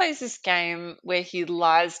Tim plays this game where he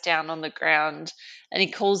lies down on the ground and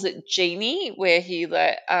he calls it Genie, where he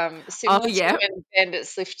similar yeah. to when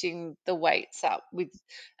Bandit's lifting the weights up with,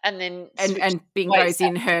 and then and Bingo's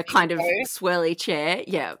in her kind of swirly chair.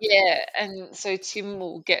 Yeah. Yeah, and so Tim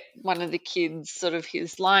will get one of the kids, sort of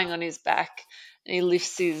he's lying on his back, and he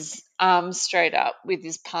lifts his arms straight up with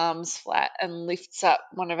his palms flat and lifts up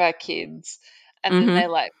one of our kids, and then they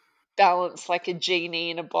balance like a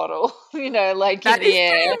genie in a bottle, like that in the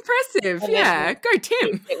air. That is pretty impressive. Yeah, go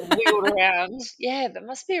Tim. Get wheeled around. Yeah, that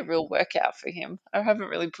must be a real workout for him. I haven't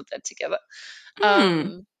really put that together.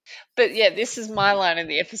 But yeah, this is my line of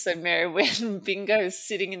the episode, Mary, when Bingo's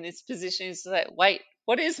sitting in this position. He's like, wait,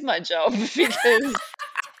 what is my job? Because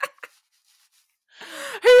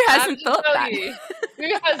who hasn't thought that? Who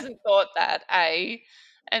hasn't thought that, A?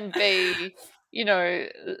 And B,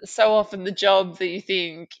 so often the job that you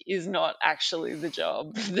think is not actually the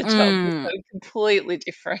job. The job is so completely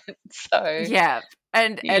different. So yeah.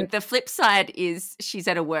 And the flip side is she's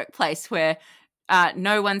at a workplace where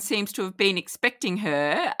no one seems to have been expecting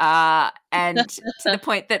her, and to the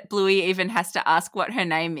point that Bluey even has to ask what her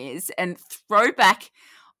name is. And throwback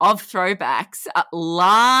of throwbacks,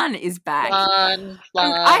 Lan is back. Lan.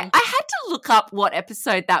 I had to look up what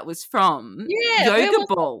episode that was from. Yeah, Yoga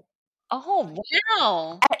Ball. Oh,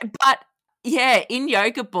 wow. But yeah, in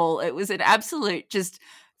Yoga Ball, it was an absolute just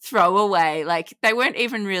throwaway. Like, they weren't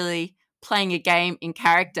even really playing a game in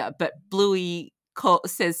character, but Bluey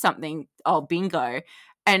says something, Bingo.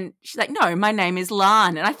 And she's like, no, my name is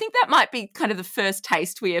Lan. And I think that might be kind of the first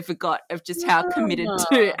taste we ever got of just how committed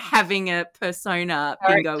to having a persona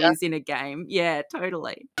Bingo is in a game. Yeah,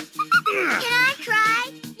 totally. Can I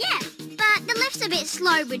try? Yeah, but the lift's a bit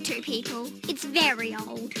slow with 2 people. It's very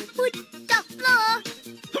old. Wood, top floor.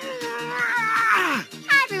 Hi,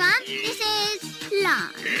 everyone. This is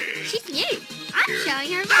Lan. She's new. I'm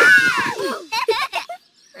showing her around.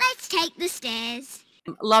 Let's take the stairs.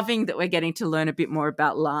 Loving that we're getting to learn a bit more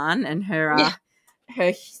about Lan and her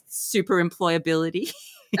super employability.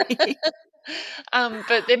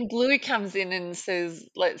 But then Bluey comes in and says,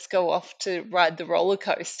 let's go off to ride the roller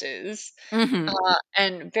coasters.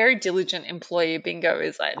 And very diligent employee Bingo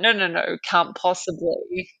is like, no, can't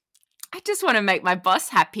possibly. I just want to make my boss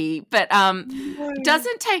happy, but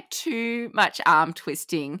doesn't take too much arm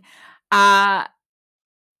twisting.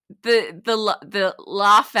 The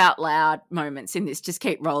laugh out loud moments in this just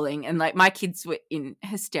keep rolling, and like my kids were in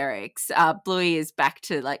hysterics. Bluey is back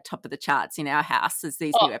to like top of the charts in our house as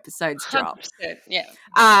these new episodes drop. Yeah.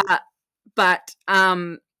 But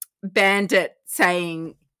Bandit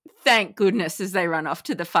saying thank goodness as they run off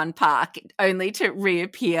to the fun park, only to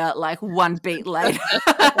reappear like 1 beat later.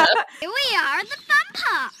 Here we are at the fun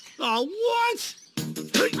park. Oh, what?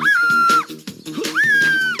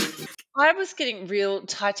 I was getting real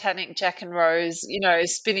Titanic Jack and Rose,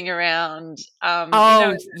 spinning around.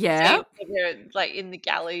 Yeah. Like in the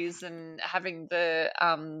galleys and having the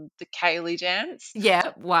Kaylee dance.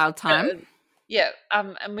 Yeah, wild time.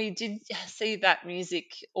 And we did see that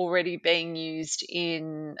music already being used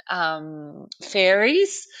in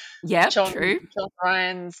Fairies. Yeah, true. John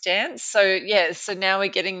Ryan's dance. So now we're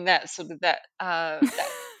getting that sort of that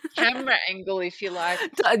camera angle, if you like.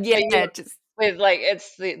 With like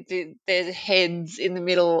it's their heads in the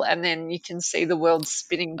middle, and then you can see the world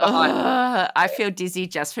spinning behind them. I feel dizzy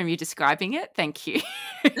just from you describing it. Thank you.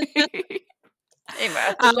 Anyway,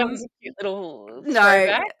 I thought that was a cute little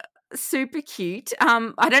throwback. Super cute.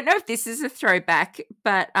 I don't know if this is a throwback,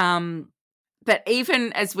 but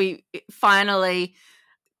even as we finally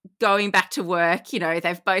going back to work, you know,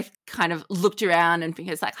 they've both kind of looked around and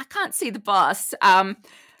Bingo's like, I can't see the boss.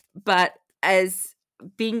 But as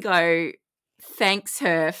Bingo thanks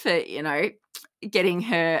her for, you know, getting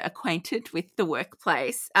her acquainted with the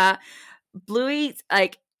workplace, Bluey's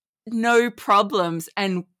like, no problems,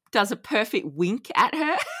 and does a perfect wink at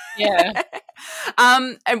her. Yeah.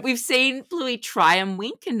 And we've seen Bluey try and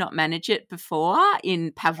wink and not manage it before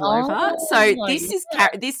in Pavlova. So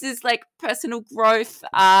this is like personal growth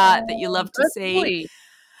that you love to see.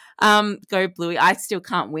 Go Bluey. I still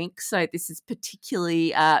can't wink, so this is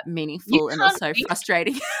particularly meaningful and also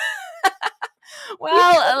frustrating.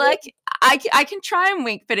 Well, like I can try and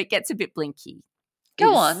wink, but it gets a bit blinky.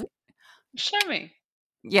 Go on. Show me.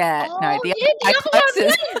 Yeah, Oh, no, the yeah, the eye other one,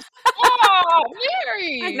 closes. yes. Oh,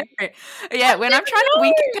 I Mary. know. Yeah, when I'm trying to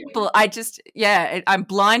wink at people, I'm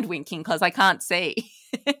blind winking because I can't see.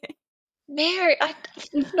 Mary,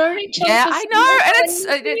 we've known each other. Yeah, for I so know,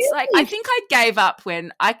 and long. it's like I think I gave up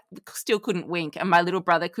when I still couldn't wink, and my little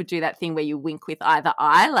brother could do that thing where you wink with either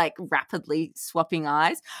eye, like rapidly swapping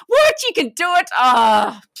eyes. What, you can do it?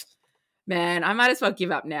 Oh, man, I might as well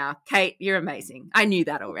give up now. Kate, you're amazing. I knew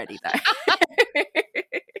that already, though.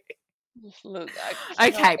 Look,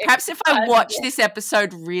 Okay, perhaps if I watch this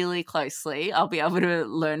episode really closely, I'll be able to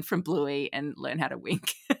learn from Bluey and learn how to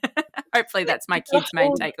wink. Hopefully that's my kids'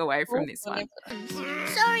 main takeaway from this one.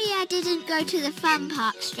 Sorry I didn't go to the fun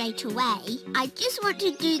park straight away. I just want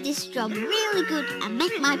to do this job really good and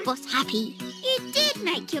make my boss happy. You did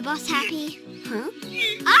make your boss happy. Huh?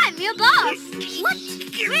 I'm your boss. What?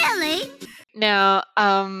 Really? Now,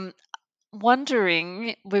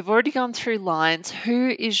 wondering, we've already gone through lines.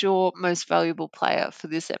 Who is your most valuable player for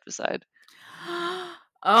this episode?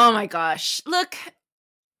 Oh my gosh. Look,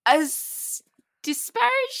 as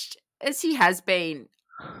disparaged as he has been,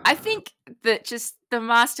 I think that just the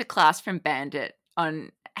masterclass from Bandit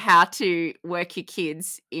on how to work your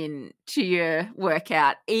kids into your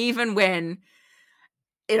workout, even when,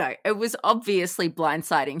 you know, it was obviously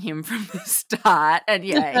blindsiding him from the start. And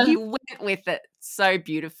yeah, he went with it so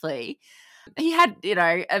beautifully. He had, you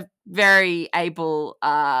know, a very able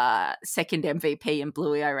second MVP in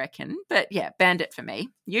Bluey, I reckon. But yeah, Bandit for me.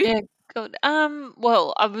 You? Yeah, good.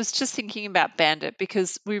 Well, I was just thinking about Bandit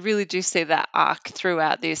because we really do see that arc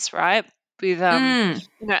throughout this, right? With you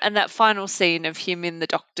know, and that final scene of him in the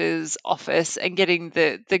doctor's office and getting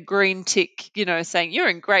the green tick, you know, saying you're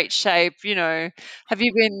in great shape, you know, have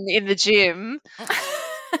you been in the gym?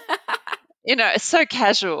 You know, it's so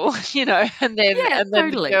casual, you know, and then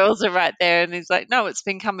totally. the girls are right there and he's like, no, it's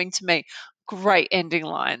been coming to me. Great ending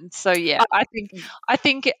line. So yeah, I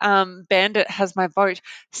think Bandit has my vote.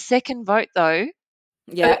 Second vote though,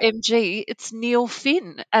 Yeah. OMG, it's Neil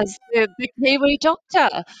Finn as the Kiwi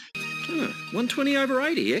doctor. 120 over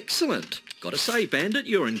 80, excellent. Gotta say, Bandit,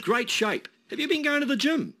 you're in great shape. Have you been going to the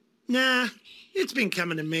gym? Nah, it's been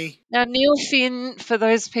coming to me. Now, Neil Finn, for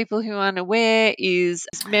those people who aren't aware, is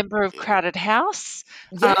a member of Crowded House.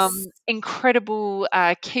 Yes. Incredible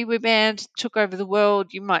Kiwi band, took over the world.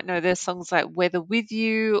 You might know their songs like Weather With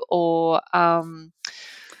You or, oh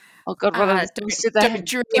God, what other songs did they have? Don't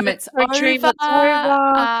Dream It's Don't Dream Over.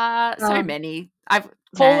 It's Over. So many.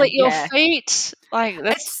 Fall at Your Feet. Like,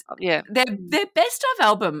 that's, yeah. Their best of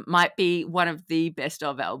album might be one of the best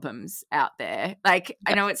of albums out there. Like,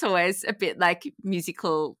 I know it's always a bit like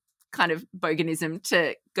musical kind of boganism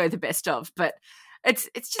to go the best of, but it's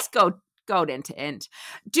just gold end to end.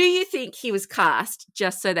 Do you think he was cast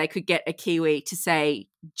just so they could get a Kiwi to say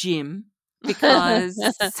Jim? Because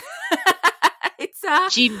it's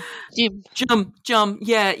Jim.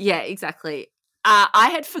 Yeah, exactly. I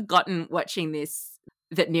had forgotten watching this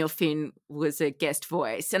that Neil Finn was a guest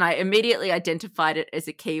voice, and I immediately identified it as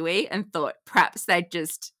a Kiwi and thought perhaps they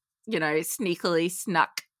just, you know, sneakily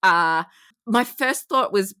snuck. My first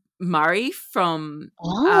thought was Murray from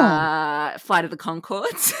Flight of the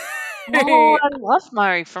Conchords. Oh, I love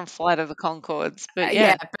Murray from Flight of the Conchords, but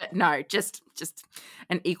yeah. But no, just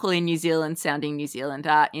an equally New Zealand sounding New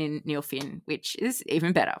Zealander in Neil Finn, which is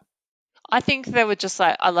even better. I think they were just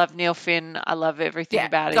like, I love Neil Finn. I love everything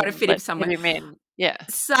about him. Got to fit him somewhere. Get him in. Yeah.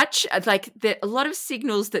 Such like a lot of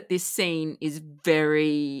signals that this scene is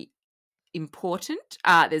very important.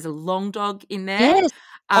 There's a long dog in there. Yes.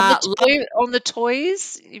 On the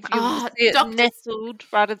toys, if you see it nestled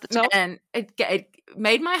right at the top. And it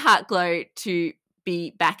made my heart glow to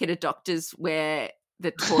be back at a doctor's where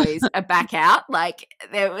the toys are back out. Like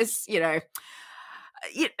there was, you know,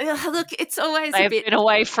 look, it's always They've been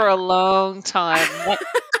away for a long time.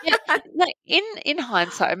 Like in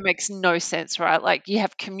hindsight, it makes no sense, right? Like you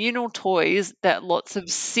have communal toys that lots of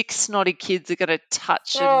sick, snotty kids are going to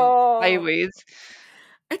touch and play with.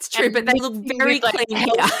 It's true, And but they look mixing very with, like, clean here.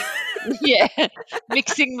 healthy yeah,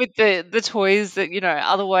 mixing with the toys that,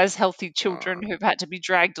 otherwise healthy children who've had to be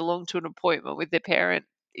dragged along to an appointment with their parent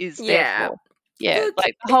is Yeah. therefore yeah, Look,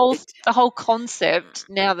 like, the whole concept,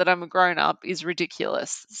 now that I'm a grown-up, is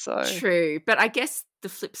ridiculous, so true, but I guess the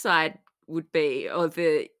flip side would be, or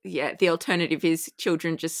the alternative is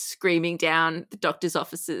children just screaming down the doctor's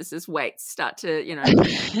offices as waits start to,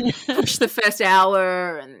 push the first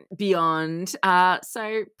hour and beyond.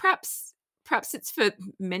 So perhaps it's for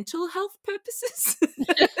mental health purposes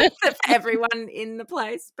for everyone in the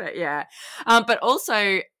place. But yeah, but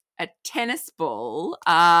also a tennis ball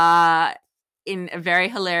in a very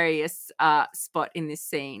hilarious spot in this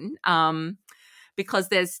scene. Because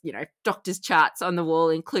there's, doctor's charts on the wall,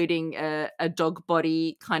 including a dog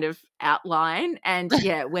body kind of outline and,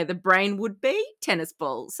 where the brain would be, tennis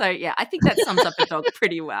ball. So, yeah, I think that sums up a dog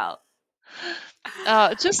pretty well.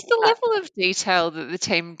 Just the level of detail that the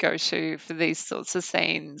team go to for these sorts of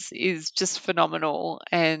scenes is just phenomenal,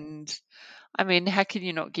 and, I mean, how can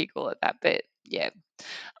you not giggle at that bit? Yeah.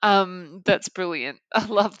 That's brilliant. I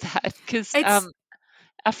love that because It's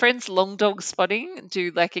our friends Long Dog Spotting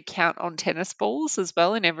do like a count on tennis balls as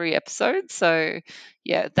well in every episode. So,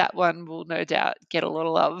 yeah, that one will no doubt get a lot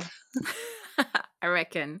of love. I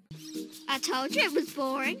reckon. I told you it was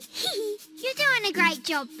boring. You're doing a great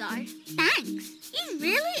job, though. Thanks. You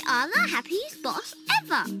really are the happiest boss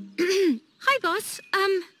ever. Hi, boss.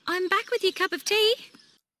 I'm back with your cup of tea.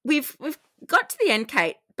 We've got to the end,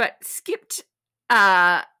 Kate, but skipped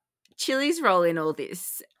Chili's role in all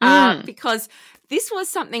this because this was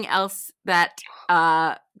something else that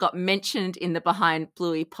got mentioned in the Behind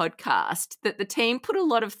Bluey podcast, that the team put a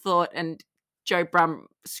lot of thought, and Joe Brum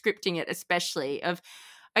scripting it especially, of,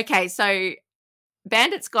 okay, so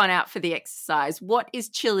Bandit's gone out for the exercise. What is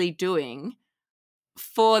Chili doing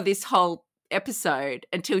for this whole episode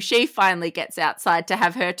until she finally gets outside to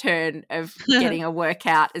have her turn of getting a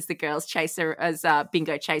workout as the girls chase her, as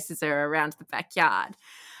Bingo chases her around the backyard?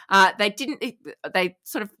 They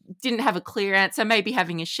sort of didn't have a clear answer, maybe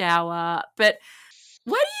having a shower. But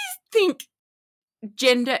why do you think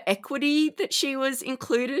gender equity that she was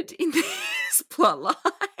included in this plotline?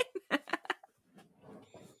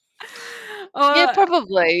 Yeah,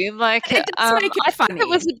 probably. Like, It does make it funny.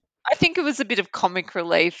 I think it was a bit of comic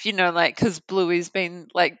relief, like, because Bluey's been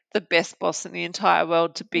like the best boss in the entire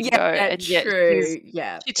world to Bingo, and yet true.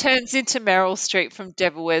 she turns into Meryl Streep from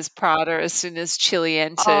Devil Wears Prada as soon as Chili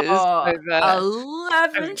enters. Oh, over,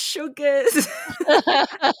 11 sugars.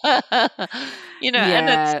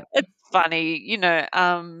 and it's funny,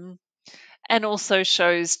 and also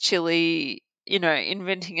shows Chili,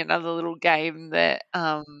 inventing another little game that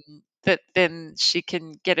that then she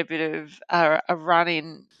can get a bit of a run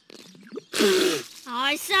in.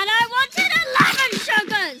 I said I wanted 11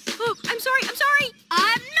 sugars! Oh, I'm sorry.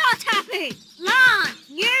 I'm not happy! Lan,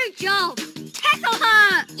 new job! Tackle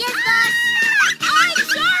her! Yes, boss! I'm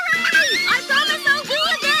sorry! I promise I'll do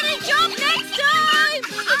a better job next time!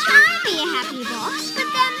 You try to be a happy boss, but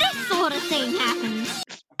then this sort of thing happens.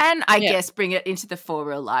 And I guess bring it into the for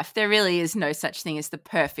real life. There really is no such thing as the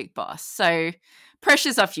perfect boss. So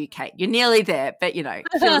pressure's off you, Kate. You're nearly there, but,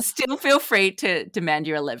 still feel free to demand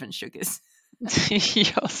your 11 sugars.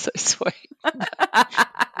 You're so sweet.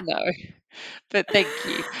 No, but thank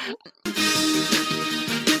you.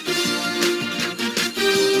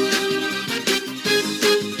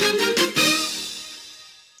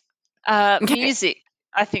 Music,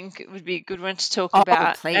 I think it would be a good one to talk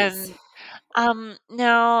about. Please. And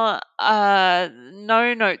now,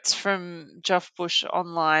 no notes from Geoff Bush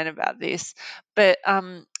online about this, but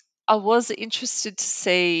I was interested to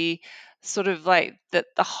see sort of like that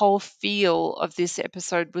the whole feel of this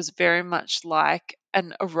episode was very much like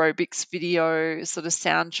an aerobics video sort of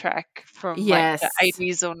soundtrack from like the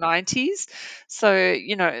 80s or 90s. So,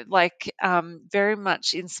 like very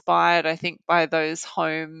much inspired, I think, by those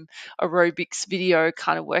home aerobics video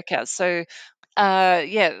kind of workouts. So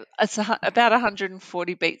it's about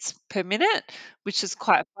 140 beats per minute, which is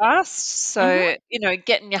quite fast. So,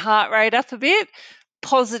 getting your heart rate up a bit.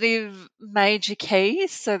 Positive major key.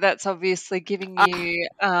 So that's obviously giving you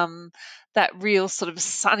that real sort of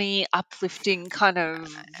sunny, uplifting kind of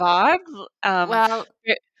vibe.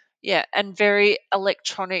 And very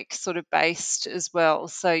electronic sort of based as well.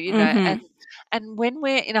 So, and when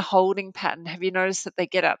we're in a holding pattern, have you noticed that they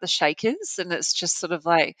get out the shakers and it's just sort of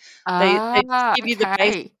like they just give you the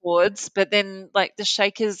bass chords, but then like the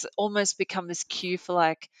shakers almost become this cue for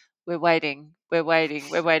like we're waiting.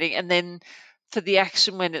 And then for the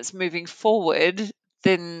action when it's moving forward,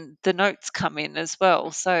 then the notes come in as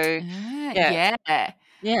well. So yeah.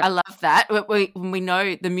 Yeah. I love that. We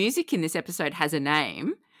know the music in this episode has a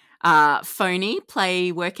name. Phony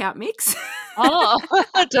Play Workout Mix. Oh,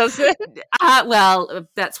 does it? Well,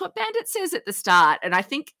 that's what Bandit says at the start. And I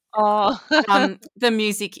think Oh. the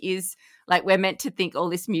music is like we're meant to think all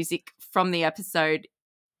this music from the episode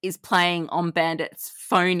is playing on Bandit's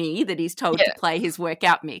phony that he's told to Yeah. play his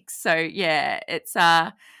workout mix. So yeah, it's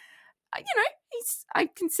I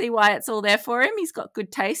can see why it's all there for him. He's got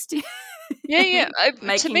good taste. Yeah. To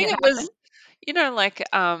Making me, it it happen. was, like,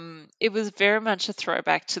 it was very much a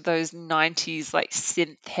throwback to those 90s, like,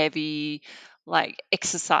 synth heavy, like,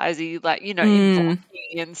 exercisey, like, in boxing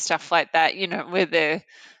and stuff like that, where they're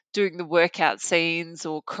doing the workout scenes,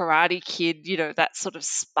 or Karate Kid, that sort of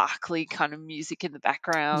sparkly kind of music in the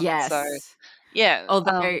background. So, Yes. yeah,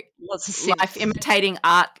 Although lots of life synth. imitating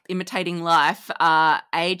art, imitating life,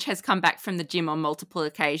 Age has come back from the gym on multiple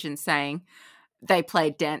occasions saying they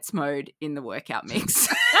played dance mode in the workout mix.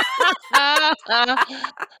 Can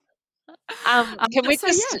we So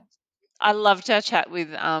just yeah. I loved our chat with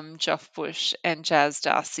Joff Bush and Jazz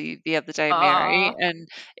Darcy the other day, Mary, Oh, and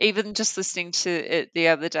even just listening to it the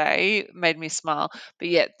other day made me smile. But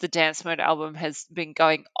yet, the Dance Mode album has been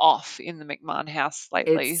going off in the McMahon house it's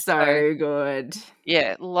lately. So, so good.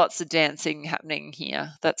 yeah, lots of dancing happening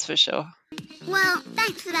here, that's for sure. Well,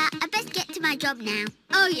 thanks for that. I best get to my job now.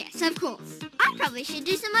 Oh, yes, of course. I probably should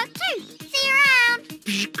do some work too. See you around.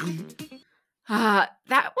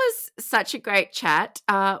 That was such a great chat.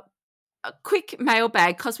 A quick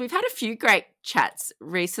mailbag, because we've had a few great chats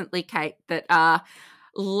recently, Kate, that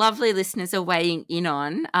lovely listeners are weighing in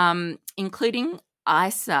on, including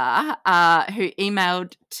Isa, who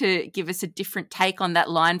emailed to give us a different take on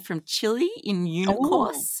that line from Chili in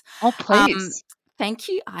Unicourse. Oh, please. Thank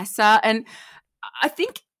you, Isa. And I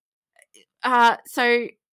think so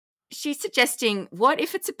she's suggesting, what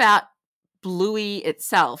if it's about Bluey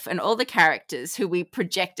itself and all the characters who we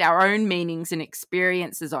project our own meanings and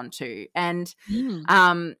experiences onto? And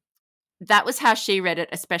that was how she read it,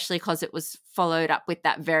 especially because it was followed up with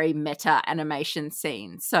that very meta animation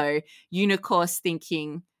scene. So Unicourse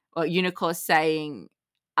saying,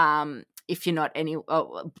 if you're not any,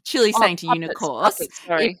 Chili saying to Unicourse, puppets,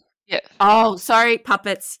 sorry. Yeah. oh, sorry,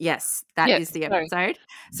 puppets. Yes, that is the sorry. episode.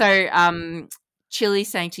 So, Chili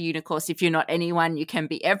saying to Unicourse, if you're not anyone, you can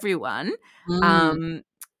be everyone.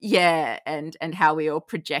 Yeah, and how we all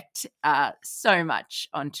project so much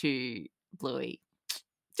onto Bluey.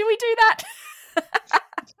 Do we do that?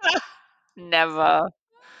 Never.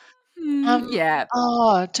 Yeah.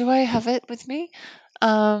 Oh, do I have it with me?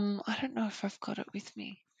 I don't know if I've got it with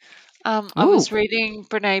me. I Ooh. was reading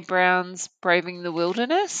Brene Brown's Braving the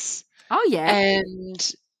Wilderness, Oh, yeah.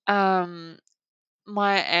 and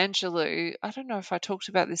Maya Angelou, I don't know if I talked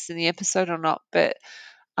about this in the episode or not, but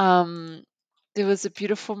there was a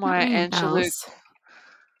beautiful Not Maya ringing Angelou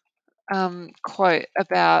bells. quote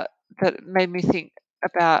about that made me think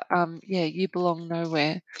about you belong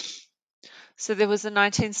nowhere. So there was a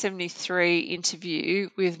 1973 interview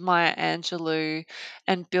with Maya Angelou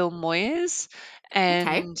and Bill Moyers,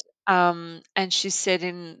 Okay. and she said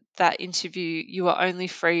in that interview, "You are only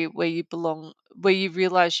free where you belong, where you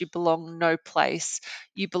realize you belong no place.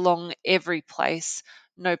 You belong every place,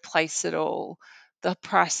 no place at all. The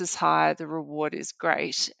price is high, the reward is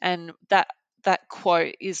great." And that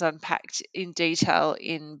quote is unpacked in detail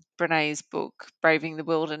in Brené's book, Braving the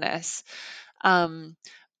Wilderness.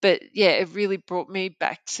 But yeah, it really brought me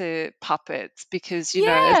back to puppets because, it's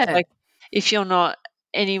Yeah. like, if you're not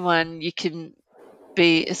anyone, you can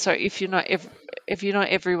be, sorry, if you're not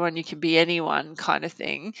everyone, you can be anyone kind of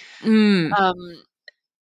thing.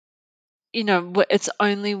 It's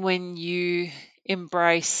only when you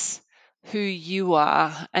embrace who you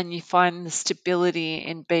are and you find the stability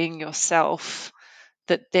in being yourself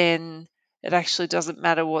that then it actually doesn't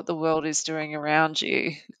matter what the world is doing around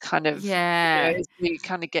you, kind of, Yeah. is where you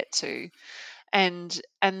kind of get to. And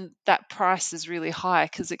that price is really high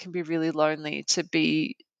because it can be really lonely to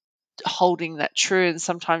be holding that true, and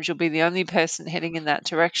sometimes you'll be the only person heading in that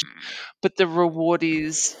direction, but the reward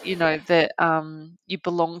is, that you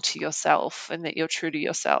belong to yourself and that you're true to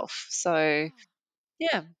yourself. So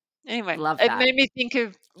yeah, anyway, Love it that. made me think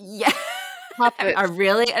of Yeah. puppets. A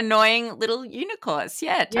really annoying little unicorns.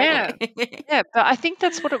 Yeah, Yeah, totally. yeah, but I think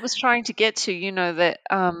that's what it was trying to get to, that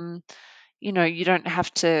you don't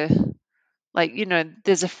have to, like,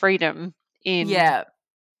 there's a freedom in Yeah.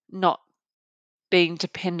 not being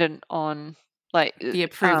dependent on, like, The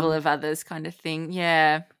approval of others kind of thing.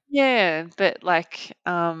 Yeah. yeah, but like,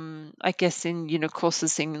 I guess in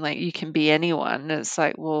courses thing, like, you can be anyone. It's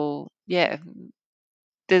like, well, yeah,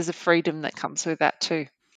 there's a freedom that comes with that too.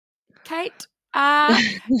 Kate,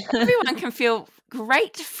 Everyone can feel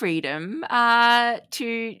great freedom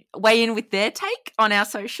to weigh in with their take on our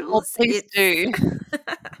socials. Well, please do.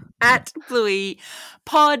 At Bluey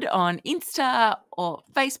Pod on Insta or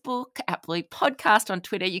Facebook, at Bluey Podcast on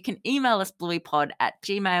Twitter. You can email us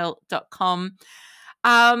blueypod@gmail.com.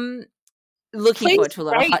 Looking Please forward to a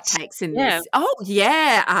lot of hot rate. takes in Yeah. this. Oh,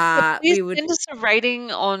 yeah. Please We would. send us a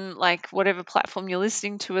rating on like whatever platform you're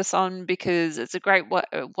listening to us on, because it's a great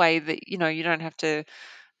way that you don't have to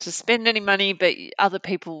spend any money, but other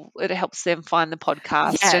people, it helps them find the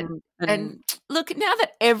podcast. Yeah. And look, now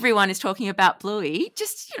that everyone is talking about Bluey,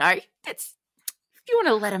 just if you want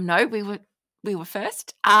to let them know we were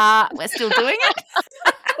first. We're still doing it.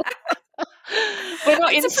 We're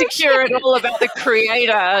not It's insecure at appreciated. all about the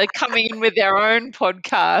creator coming in with their own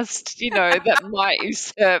podcast, that might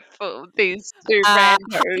usurp these two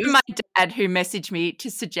randos. My dad, who messaged me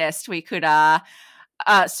to suggest we could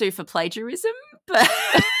sue for plagiarism, but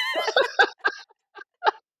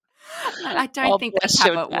I don't think that's bless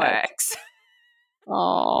how your it dad. works.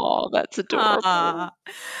 Oh, that's adorable. Don't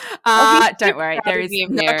worry, proud there of is you,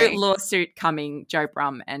 no Mary. lawsuit coming, Joe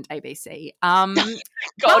Brum and ABC. God,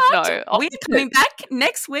 but no. We're coming back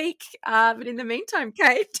next week. But in the meantime,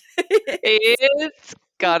 Kate, It's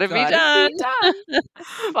gotta be done.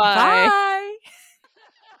 Bye.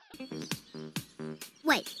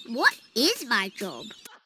 Wait, what is my job?